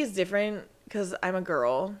 and maybe it's different because I'm a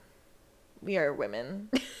girl. We are women.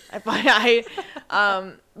 But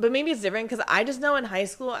maybe it's different because I just know in high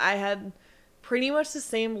school I had pretty much the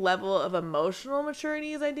same level of emotional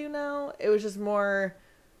maturity as I do now. It was just more,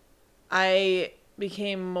 I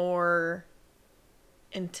became more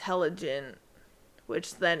intelligent,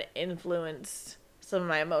 which then influenced some of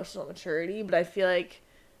my emotional maturity. But I feel like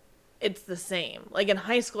it's the same. Like in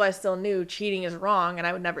high school, I still knew cheating is wrong and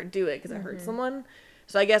I would never do it because it hurt someone.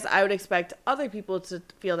 So I guess I would expect other people to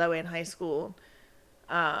feel that way in high school.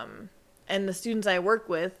 And the students I work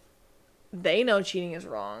with, they know cheating is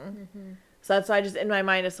wrong. So that's why just in my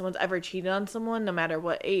mind, if someone's ever cheated on someone, no matter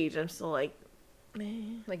what age, I'm still like,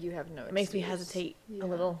 like you have no excuse. It makes me hesitate a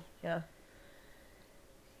little. Yeah.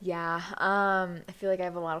 Yeah. I feel like I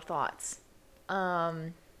have a lot of thoughts.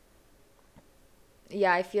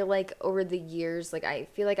 Yeah, I feel like over the years, like I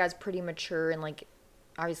feel like I was pretty mature and like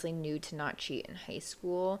obviously knew to not cheat in high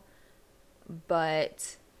school,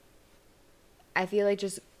 but I feel like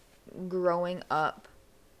just growing up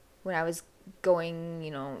when I was going,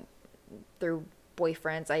 you know, through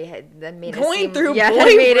boyfriends, I had that made it seem,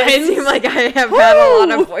 that made it seem like I have had a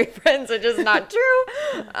lot of boyfriends, which is not true.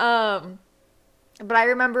 But I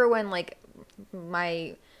remember when like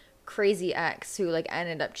my crazy ex who like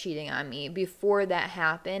ended up cheating on me, before that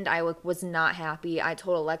happened, I was not happy. I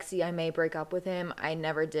told Alexi I may break up with him. I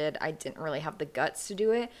never did. I didn't really have the guts to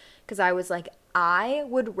do it because I was like, I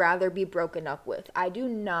would rather be broken up with. I do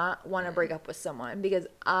not want to break up with someone because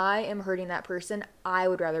I am hurting that person. I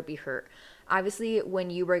would rather be hurt. Obviously, when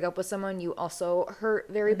you break up with someone, you also hurt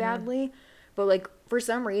very badly. But like for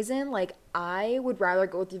some reason, like I would rather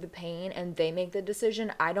go through the pain and they make the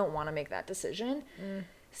decision. I don't want to make that decision.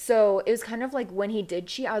 So it was kind of like when he did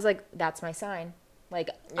cheat, I was like, that's my sign. Like,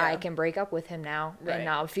 I can break up with him now. Right. And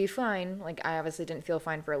I'll be fine. Like, I obviously didn't feel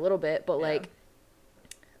fine for a little bit. But, like,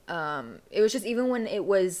 it was just even when it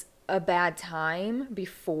was a bad time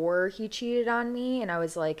before he cheated on me. And I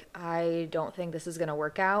was like, I don't think this is going to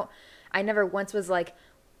work out. I never once was like,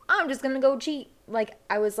 I'm just going to go cheat. Like,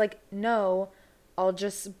 I was like, no, I'll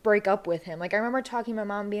just break up with him. Like, I remember talking to my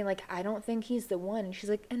mom being like, I don't think he's the one. And she's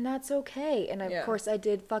like, and that's okay. And of course I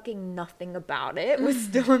did fucking nothing about it. Was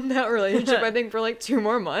still in that relationship, I think, for like 2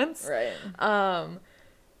 more months. Right.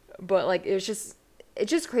 But like, it's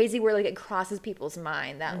just crazy where like it crosses people's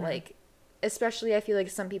mind that like, especially I feel like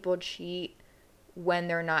some people cheat when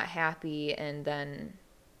they're not happy. And then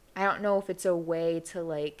I don't know if it's a way to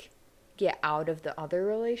like get out of the other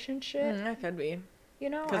relationship. That could be. You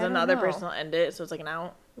know, because another person will end it, so it's like an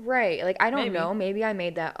out. Right. Like, I don't know. Maybe I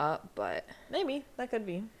made that up, but... Maybe. That could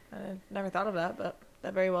be. I never thought of that, but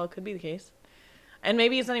that very well could be the case. And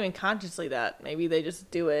maybe it's not even consciously that. Maybe they just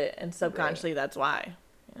do it, and subconsciously that's why.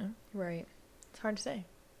 You know? Right. It's hard to say. I'm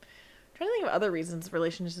trying to think of other reasons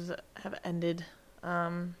relationships have ended. I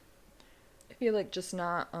feel like just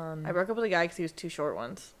not... I broke up with a guy because he was too short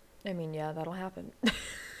once. I mean, yeah, that'll happen.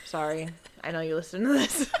 Sorry. I know you listened to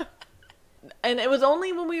this. And it was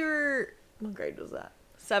only when we were... What grade was that?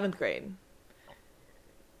 7th grade.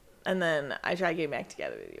 And then I tried getting back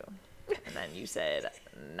together with you. And then you said,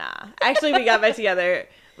 nah. Actually, we got back together.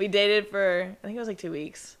 We dated for, I think it was like 2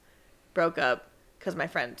 weeks. Broke up because my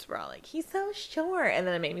friends were all like, he's so short. And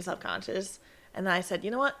then it made me self-conscious. And then I said, you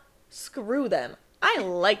know what? Screw them. I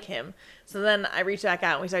like him. So then I reached back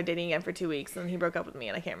out and we started dating again for 2 weeks. And he broke up with me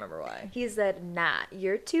and I can't remember why. He said, nah,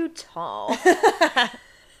 you're too tall.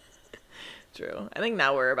 True. I think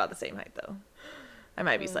now we're about the same height, though. I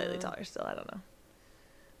might be slightly taller still. I don't know.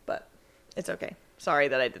 But it's okay. Sorry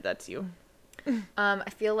that I did that to you. I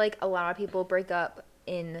feel like a lot of people break up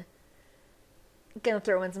in... Gonna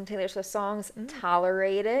throw in some Taylor Swift songs.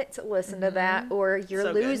 Tolerate it. Listen to that. Or You're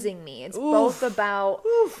so Losing good. Me. It's both about...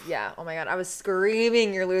 Yeah. Oh, my God. I was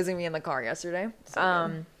screaming You're Losing Me in the car yesterday.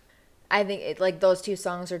 So I think it, like those 2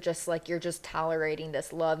 songs are just like you're just tolerating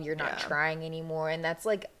this love. You're not trying anymore. And that's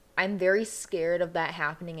like... I'm very scared of that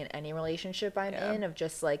happening in any relationship I'm in, of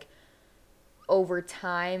just like over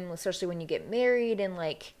time, especially when you get married and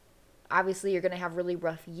like obviously you're going to have really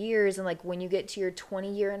rough years. And like when you get to your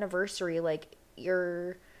 20-year anniversary, like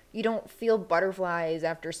you don't feel butterflies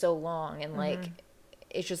after so long. And like,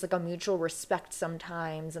 it's just like a mutual respect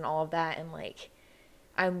sometimes and all of that. And like,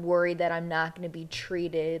 I'm worried that I'm not going to be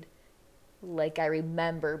treated like I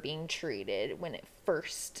remember being treated when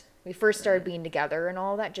we first started being together and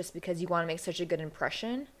all that, just because you want to make such a good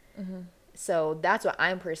impression. So that's what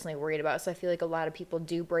I'm personally worried about. So I feel like a lot of people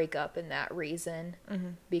do break up in that reason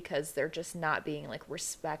because they're just not being like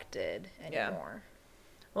respected anymore.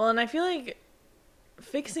 Well, and I feel like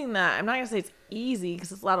fixing that, I'm not going to say it's easy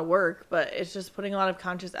because it's a lot of work, but it's just putting a lot of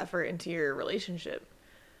conscious effort into your relationship.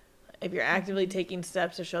 If you're actively taking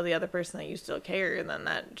steps to show the other person that you still care, then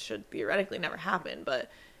that should theoretically never happen.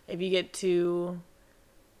 But if you get too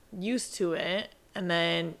used to it and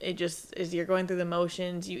then it just is you're going through the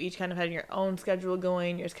motions, you each kind of have your own schedule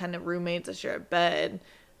going, you're just kind of roommates that share a bed,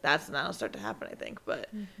 that's when that'll start to happen, I think. But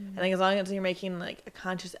I think as long as you're making like a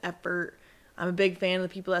conscious effort I'm a big fan of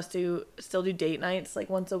the people that still do date nights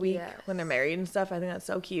like once a week when they're married and stuff. I think that's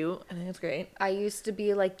so cute. I think it's great. I used to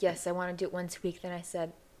be like, yes, I want to do it once a week. Then I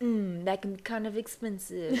said, that can be kind of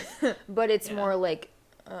expensive. But it's more like,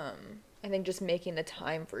 I think just making the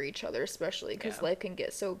time for each other, especially because life can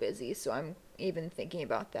get so busy. So I'm even thinking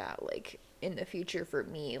about that, like, in the future for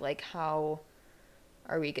me, like, how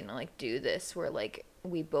are we going to, like, do this where, like,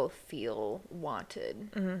 we both feel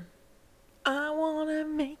wanted. Mm-hmm. I want to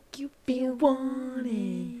make you feel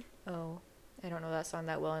wanted. Oh, I don't know that song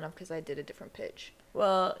that well enough because I did a different pitch.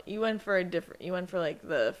 Well, you went for like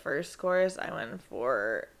the first chorus. I went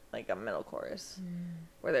for like a middle chorus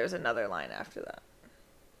where there's another line after that.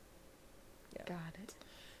 Yeah. Got it.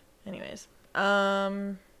 Anyways,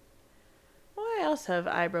 why else have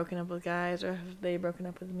I broken up with guys, or have they broken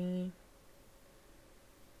up with me?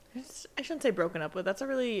 I shouldn't say broken up with. That's a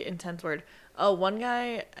really intense word. Oh, one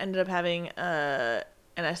guy ended up having an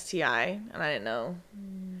STI, and I didn't know.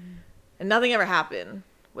 And nothing ever happened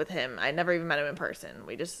with him. I never even met him in person.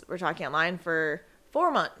 We just were talking online for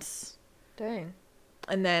 4 months. Dang.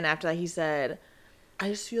 And then after that, he said, I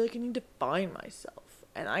just feel like I need to find myself.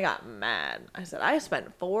 And I got mad. I said, I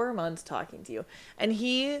spent 4 months talking to you. And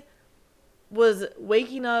he was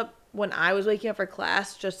waking up when I was waking up for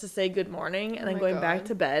class just to say good morning and then going back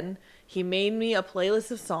to bed. He made me a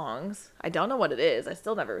playlist of songs. I don't know what it is. I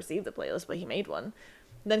still never received the playlist, but he made one.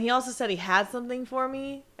 Then he also said he had something for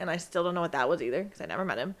me, and I still don't know what that was either because I never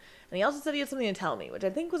met him. And he also said he had something to tell me, which I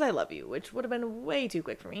think was I love you, which would have been way too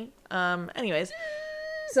quick for me. Anyways,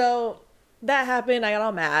 so that happened. I got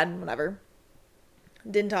all mad, whatever.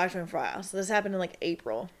 Didn't talk to him for a while. So this happened in like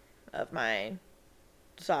April of my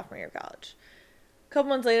sophomore year of college. A couple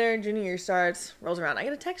months later, junior year starts, rolls around. I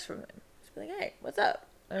get a text from him. He's like, hey, what's up?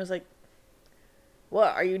 And I was like,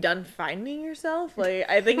 what, are you done finding yourself? Like,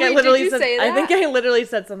 I think I literally said, I think I literally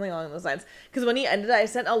said something along those lines. Because when he ended it, I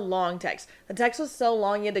sent a long text. The text was so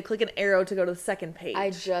long, you had to click an arrow to go to the second page. I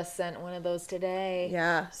just sent one of those today.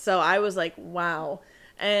 Yeah. So I was like, wow.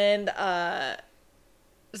 And,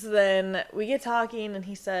 so then we get talking, and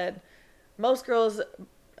he said, most girls,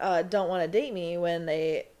 don't want to date me when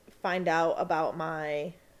they find out about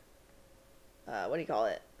my, what do you call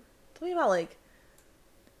it? Something about, like,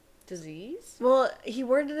 disease? Well, he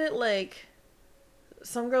worded it like,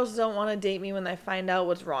 some girls don't want to date me when they find out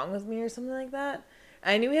what's wrong with me or something like that.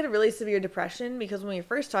 And I knew he had a really severe depression because when we were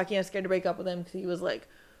first talking, I was scared to break up with him because he was like,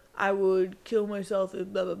 I would kill myself, blah,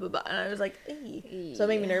 blah, blah, blah. And I was like, Eey. So it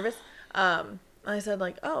made me nervous. And I said,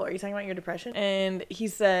 like, oh, are you talking about your depression? And he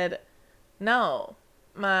said, no,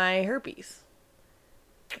 my herpes.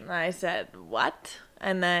 And I said, what?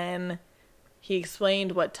 And then he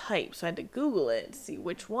explained what type, so I had to Google it to see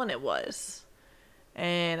which one it was.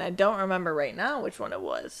 And I don't remember right now which one it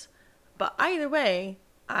was. But either way,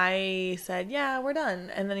 I said, yeah, we're done.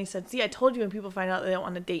 And then he said, see, I told you when people find out they don't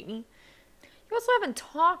want to date me. You also haven't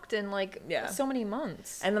talked in, like, so many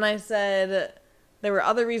months. And then I said, there were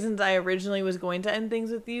other reasons I originally was going to end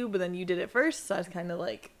things with you, but then you did it first, so I was kind of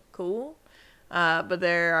like, cool. But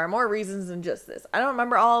there are more reasons than just this. I don't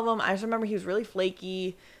remember all of them. I just remember he was really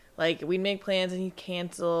flaky. Like, we'd make plans and he'd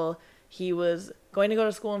cancel. He was going to go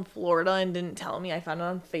to school in Florida and didn't tell me. I found it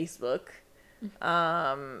on Facebook.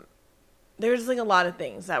 There was just, like, a lot of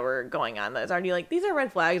things that were going on that was already, like, these are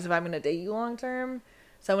red flags if I'm going to date you long term.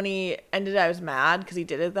 So when he ended, I was mad because he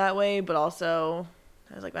did it that way. But also,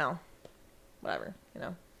 I was like, well, whatever, you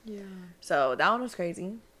know? Yeah. So that one was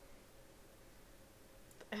crazy.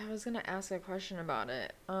 I was going to ask a question about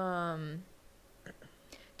it.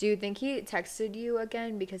 Do you think he texted you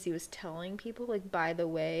again because he was telling people, like, by the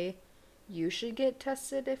way, you should get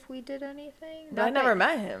tested if we did anything? But I never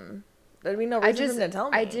met him. There'd be no reason for him to tell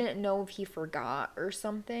me. I didn't know if he forgot or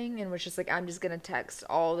something and was just like, I'm just going to text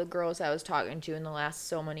all the girls I was talking to in the last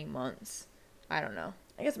so many months. I don't know.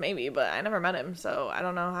 I guess maybe, but I never met him, so I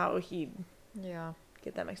don't know how he'd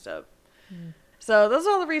get that mixed up. So those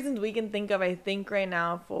are all the reasons we can think of, I think, right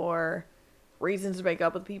now for reasons to break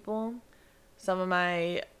up with people. Some of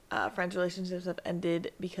my friends' relationships have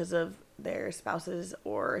ended because of their spouses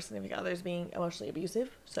or significant others being emotionally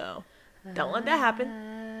abusive. So don't let that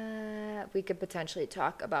happen. We could potentially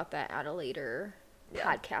talk about that at a later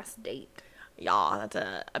podcast date. Yeah, that's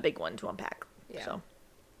a big one to unpack. Yeah. So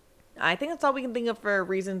I think that's all we can think of for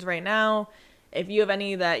reasons right now. If you have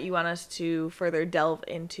any that you want us to further delve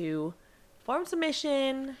into, form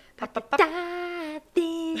submission. I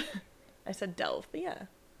said delve, but yeah.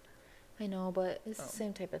 I know, but it's the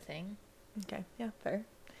same type of thing. Okay, yeah, fair.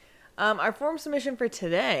 Our form submission for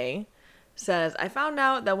today says, I found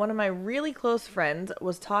out that one of my really close friends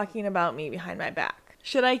was talking about me behind my back.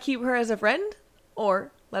 Should I keep her as a friend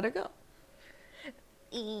or let her go?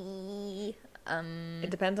 It It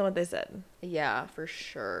depends on what they said. Yeah, for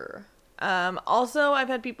sure. Also, I've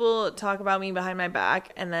had people talk about me behind my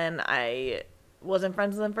back, and then I wasn't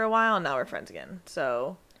friends with them for a while, and now we're friends again.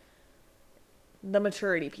 So, the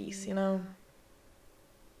maturity piece, you know?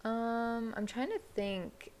 I'm trying to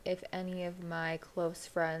think if any of my close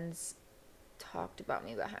friends talked about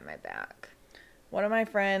me behind my back. One of my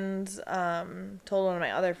friends told one of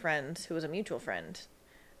my other friends, who was a mutual friend.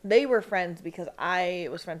 They were friends because I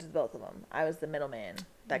was friends with both of them. I was the middleman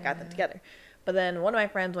that got them together. But then one of my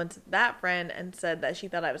friends went to that friend and said that she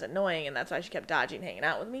thought I was annoying, and that's why she kept dodging hanging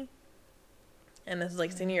out with me. And this is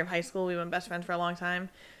like senior year of high school. We've been best friends for a long time.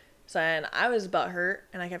 So then I was butthurt,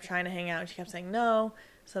 and I kept trying to hang out, and she kept saying no.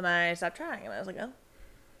 So then I stopped trying, and I was like, oh,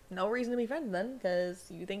 no reason to be friends then, because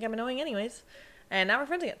you think I'm annoying anyways. And now we're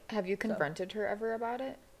friends again. Have you confronted her ever about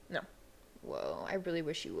it? No. Whoa, I really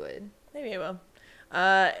wish you would. Maybe I will.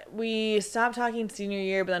 We stopped talking senior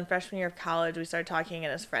year, but then freshman year of college, we started talking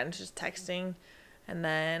and as friends, just texting. And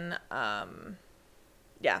then,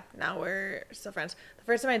 yeah, now we're still friends. The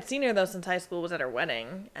first time I'd seen her, though, since high school was at her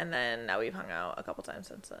wedding. And then now we've hung out a couple times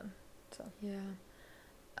since then. So Yeah.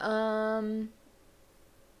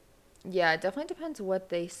 Yeah, it definitely depends what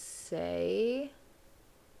they say.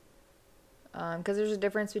 Because there's a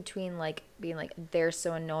difference between, like, being like, they're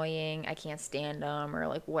so annoying, I can't stand them, or,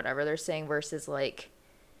 like, whatever they're saying, versus, like,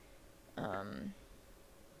 can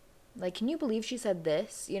you believe she said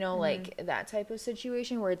this? You know, like, that type of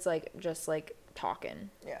situation where it's, like, just, like, talking.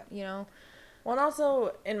 Yeah. You know? Well, and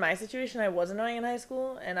also, in my situation, I was annoying in high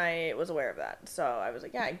school, and I was aware of that. So I was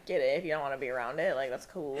like, yeah, I get it. If you don't want to be around it, like, that's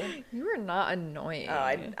cool. You were not annoying. Oh,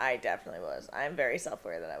 I definitely was. I'm very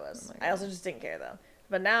self-aware that I was. Oh I also just didn't care, though.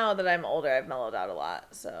 But now that I'm older, I've mellowed out a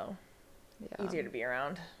lot, so Yeah. easier to be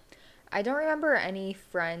around. I don't remember any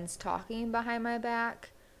friends talking behind my back.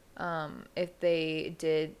 If they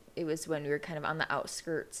did, it was when we were kind of on the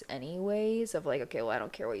outskirts anyways of like, okay, well, I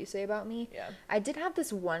don't care what you say about me. Yeah. I did have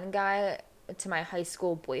this one guy to my high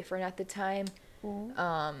school boyfriend at the time.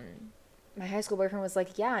 My high school boyfriend was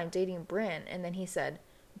like, yeah, I'm dating Brynn. And then he said,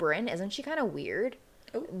 Brynn, isn't she kind of weird?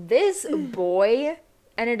 Oh. This boy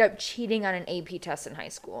ended up cheating on an AP test in high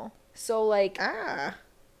school. So, like...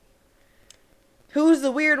 Who's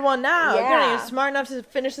the weird one now? Yeah. You're not even smart enough to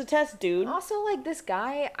finish the test, dude. Also, like, this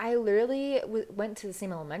guy, I literally went to the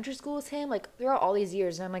same elementary school as him, like, throughout all these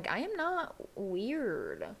years. And I'm like, I am not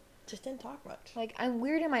weird. Just didn't talk much. Like, I'm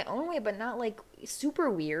weird in my own way, but not, like, super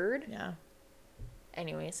weird. Yeah.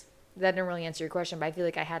 Anyways, that didn't really answer your question, but I feel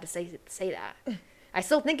like I had to say that. I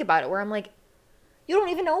still think about it, where I'm like, you don't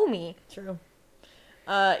even know me. True.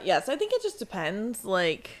 Yes, I think it just depends.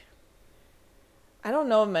 Like, I don't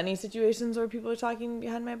know of many situations where people are talking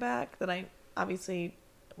behind my back that I obviously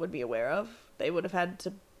would be aware of. They would have had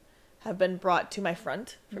to have been brought to my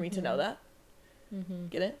front for me to know that.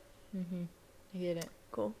 Get it? I get it.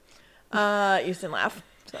 Cool. You just didn't laugh,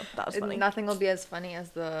 so that was funny. Nothing will be as funny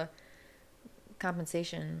as the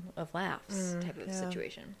compensation of laughs type of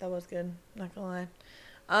situation. That was good. Not gonna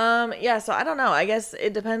lie. Yeah, so I don't know. I guess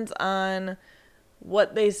it depends on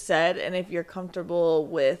what they said and if you're comfortable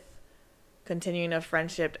with continuing a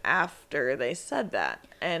friendship after they said that.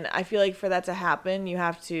 And I feel like for that to happen, you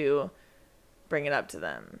have to bring it up to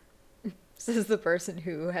them. This is the person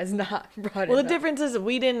who has not brought it Well, up. the difference is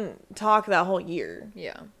we didn't talk that whole year.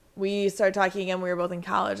 Yeah. We started talking again. We were both in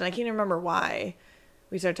college, and I can't even remember why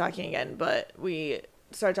we started talking again, but we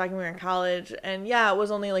started talking when we were in college. And yeah, it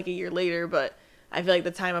was only like a year later, but I feel like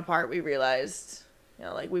the time apart, we realized, you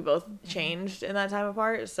know, like we both changed in that time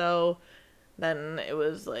apart. So then it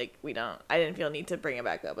was like, I didn't feel a need to bring it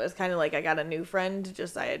back up. It was kind of like I got a new friend,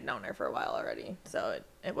 just I had known her for a while already. So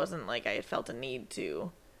it wasn't like I had felt a need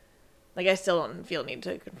to, like I still don't feel a need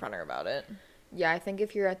to confront her about it. Yeah, I think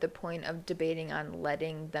if you're at the point of debating on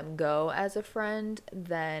letting them go as a friend,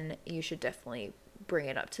 then you should definitely bring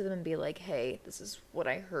it up to them and be like, hey, this is what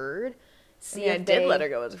I heard. See, I did let her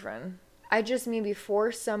go as a friend. I just mean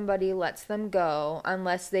before somebody lets them go,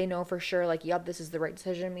 unless they know for sure, like, yep, this is the right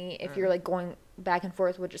decision to me. If you're, like, going back and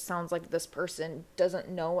forth, which it sounds like this person doesn't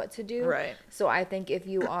know what to do. Right. So I think if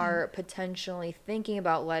you are potentially thinking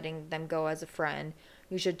about letting them go as a friend,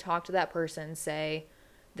 you should talk to that person, say,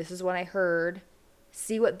 this is what I heard.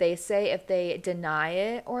 See what they say, if they deny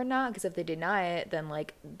it or not. Because if they deny it, then,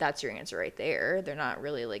 like, that's your answer right there. They're not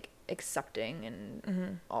really, like, accepting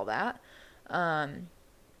and all that.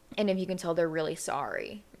 And if you can tell they're really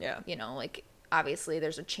sorry. Yeah. You know, like, obviously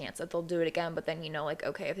there's a chance that they'll do it again. But then, you know, like,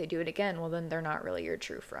 okay, if they do it again, well, then they're not really your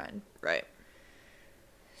true friend. Right.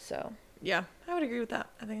 So. Yeah, I would agree with that.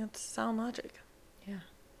 I think that's sound logic. Yeah.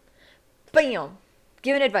 Bam!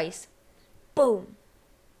 Giving advice. Boom.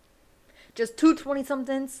 Just two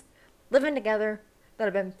 20-somethings living together that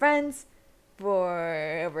have been friends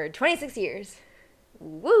for over 26 years.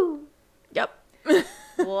 Woo! Yep.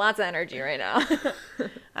 Lots of energy right now.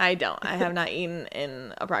 I don't. I have not eaten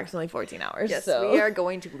in approximately 14 hours. Yes, so. we are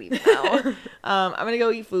going to leave now. I'm going to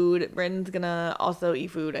go eat food. Bryn's going to also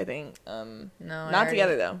eat food, I think. No, not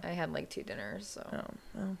together, though. I had like 2 dinners, so. Oh,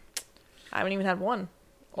 well. I haven't even had one.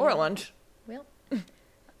 Or a lunch. Well,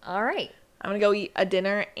 all right. I'm going to go eat a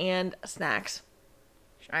dinner and snacks.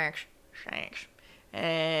 Snacks.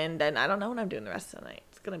 And then I don't know what I'm doing the rest of the night.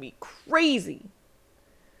 It's going to be crazy.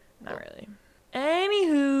 Not really.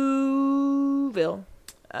 Anywho-ville.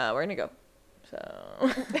 We're going to go. So,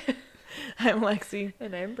 I'm Alexi.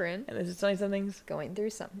 And I'm Brynn. And this is 20-somethings. Going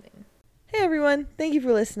through something. Hey, everyone. Thank you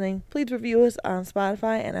for listening. Please review us on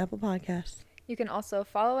Spotify and Apple Podcasts. You can also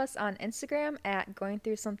follow us on Instagram at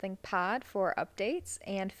goingthroughsomethingpod for updates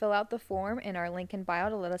and fill out the form in our link in bio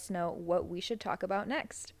to let us know what we should talk about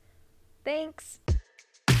next. Thanks.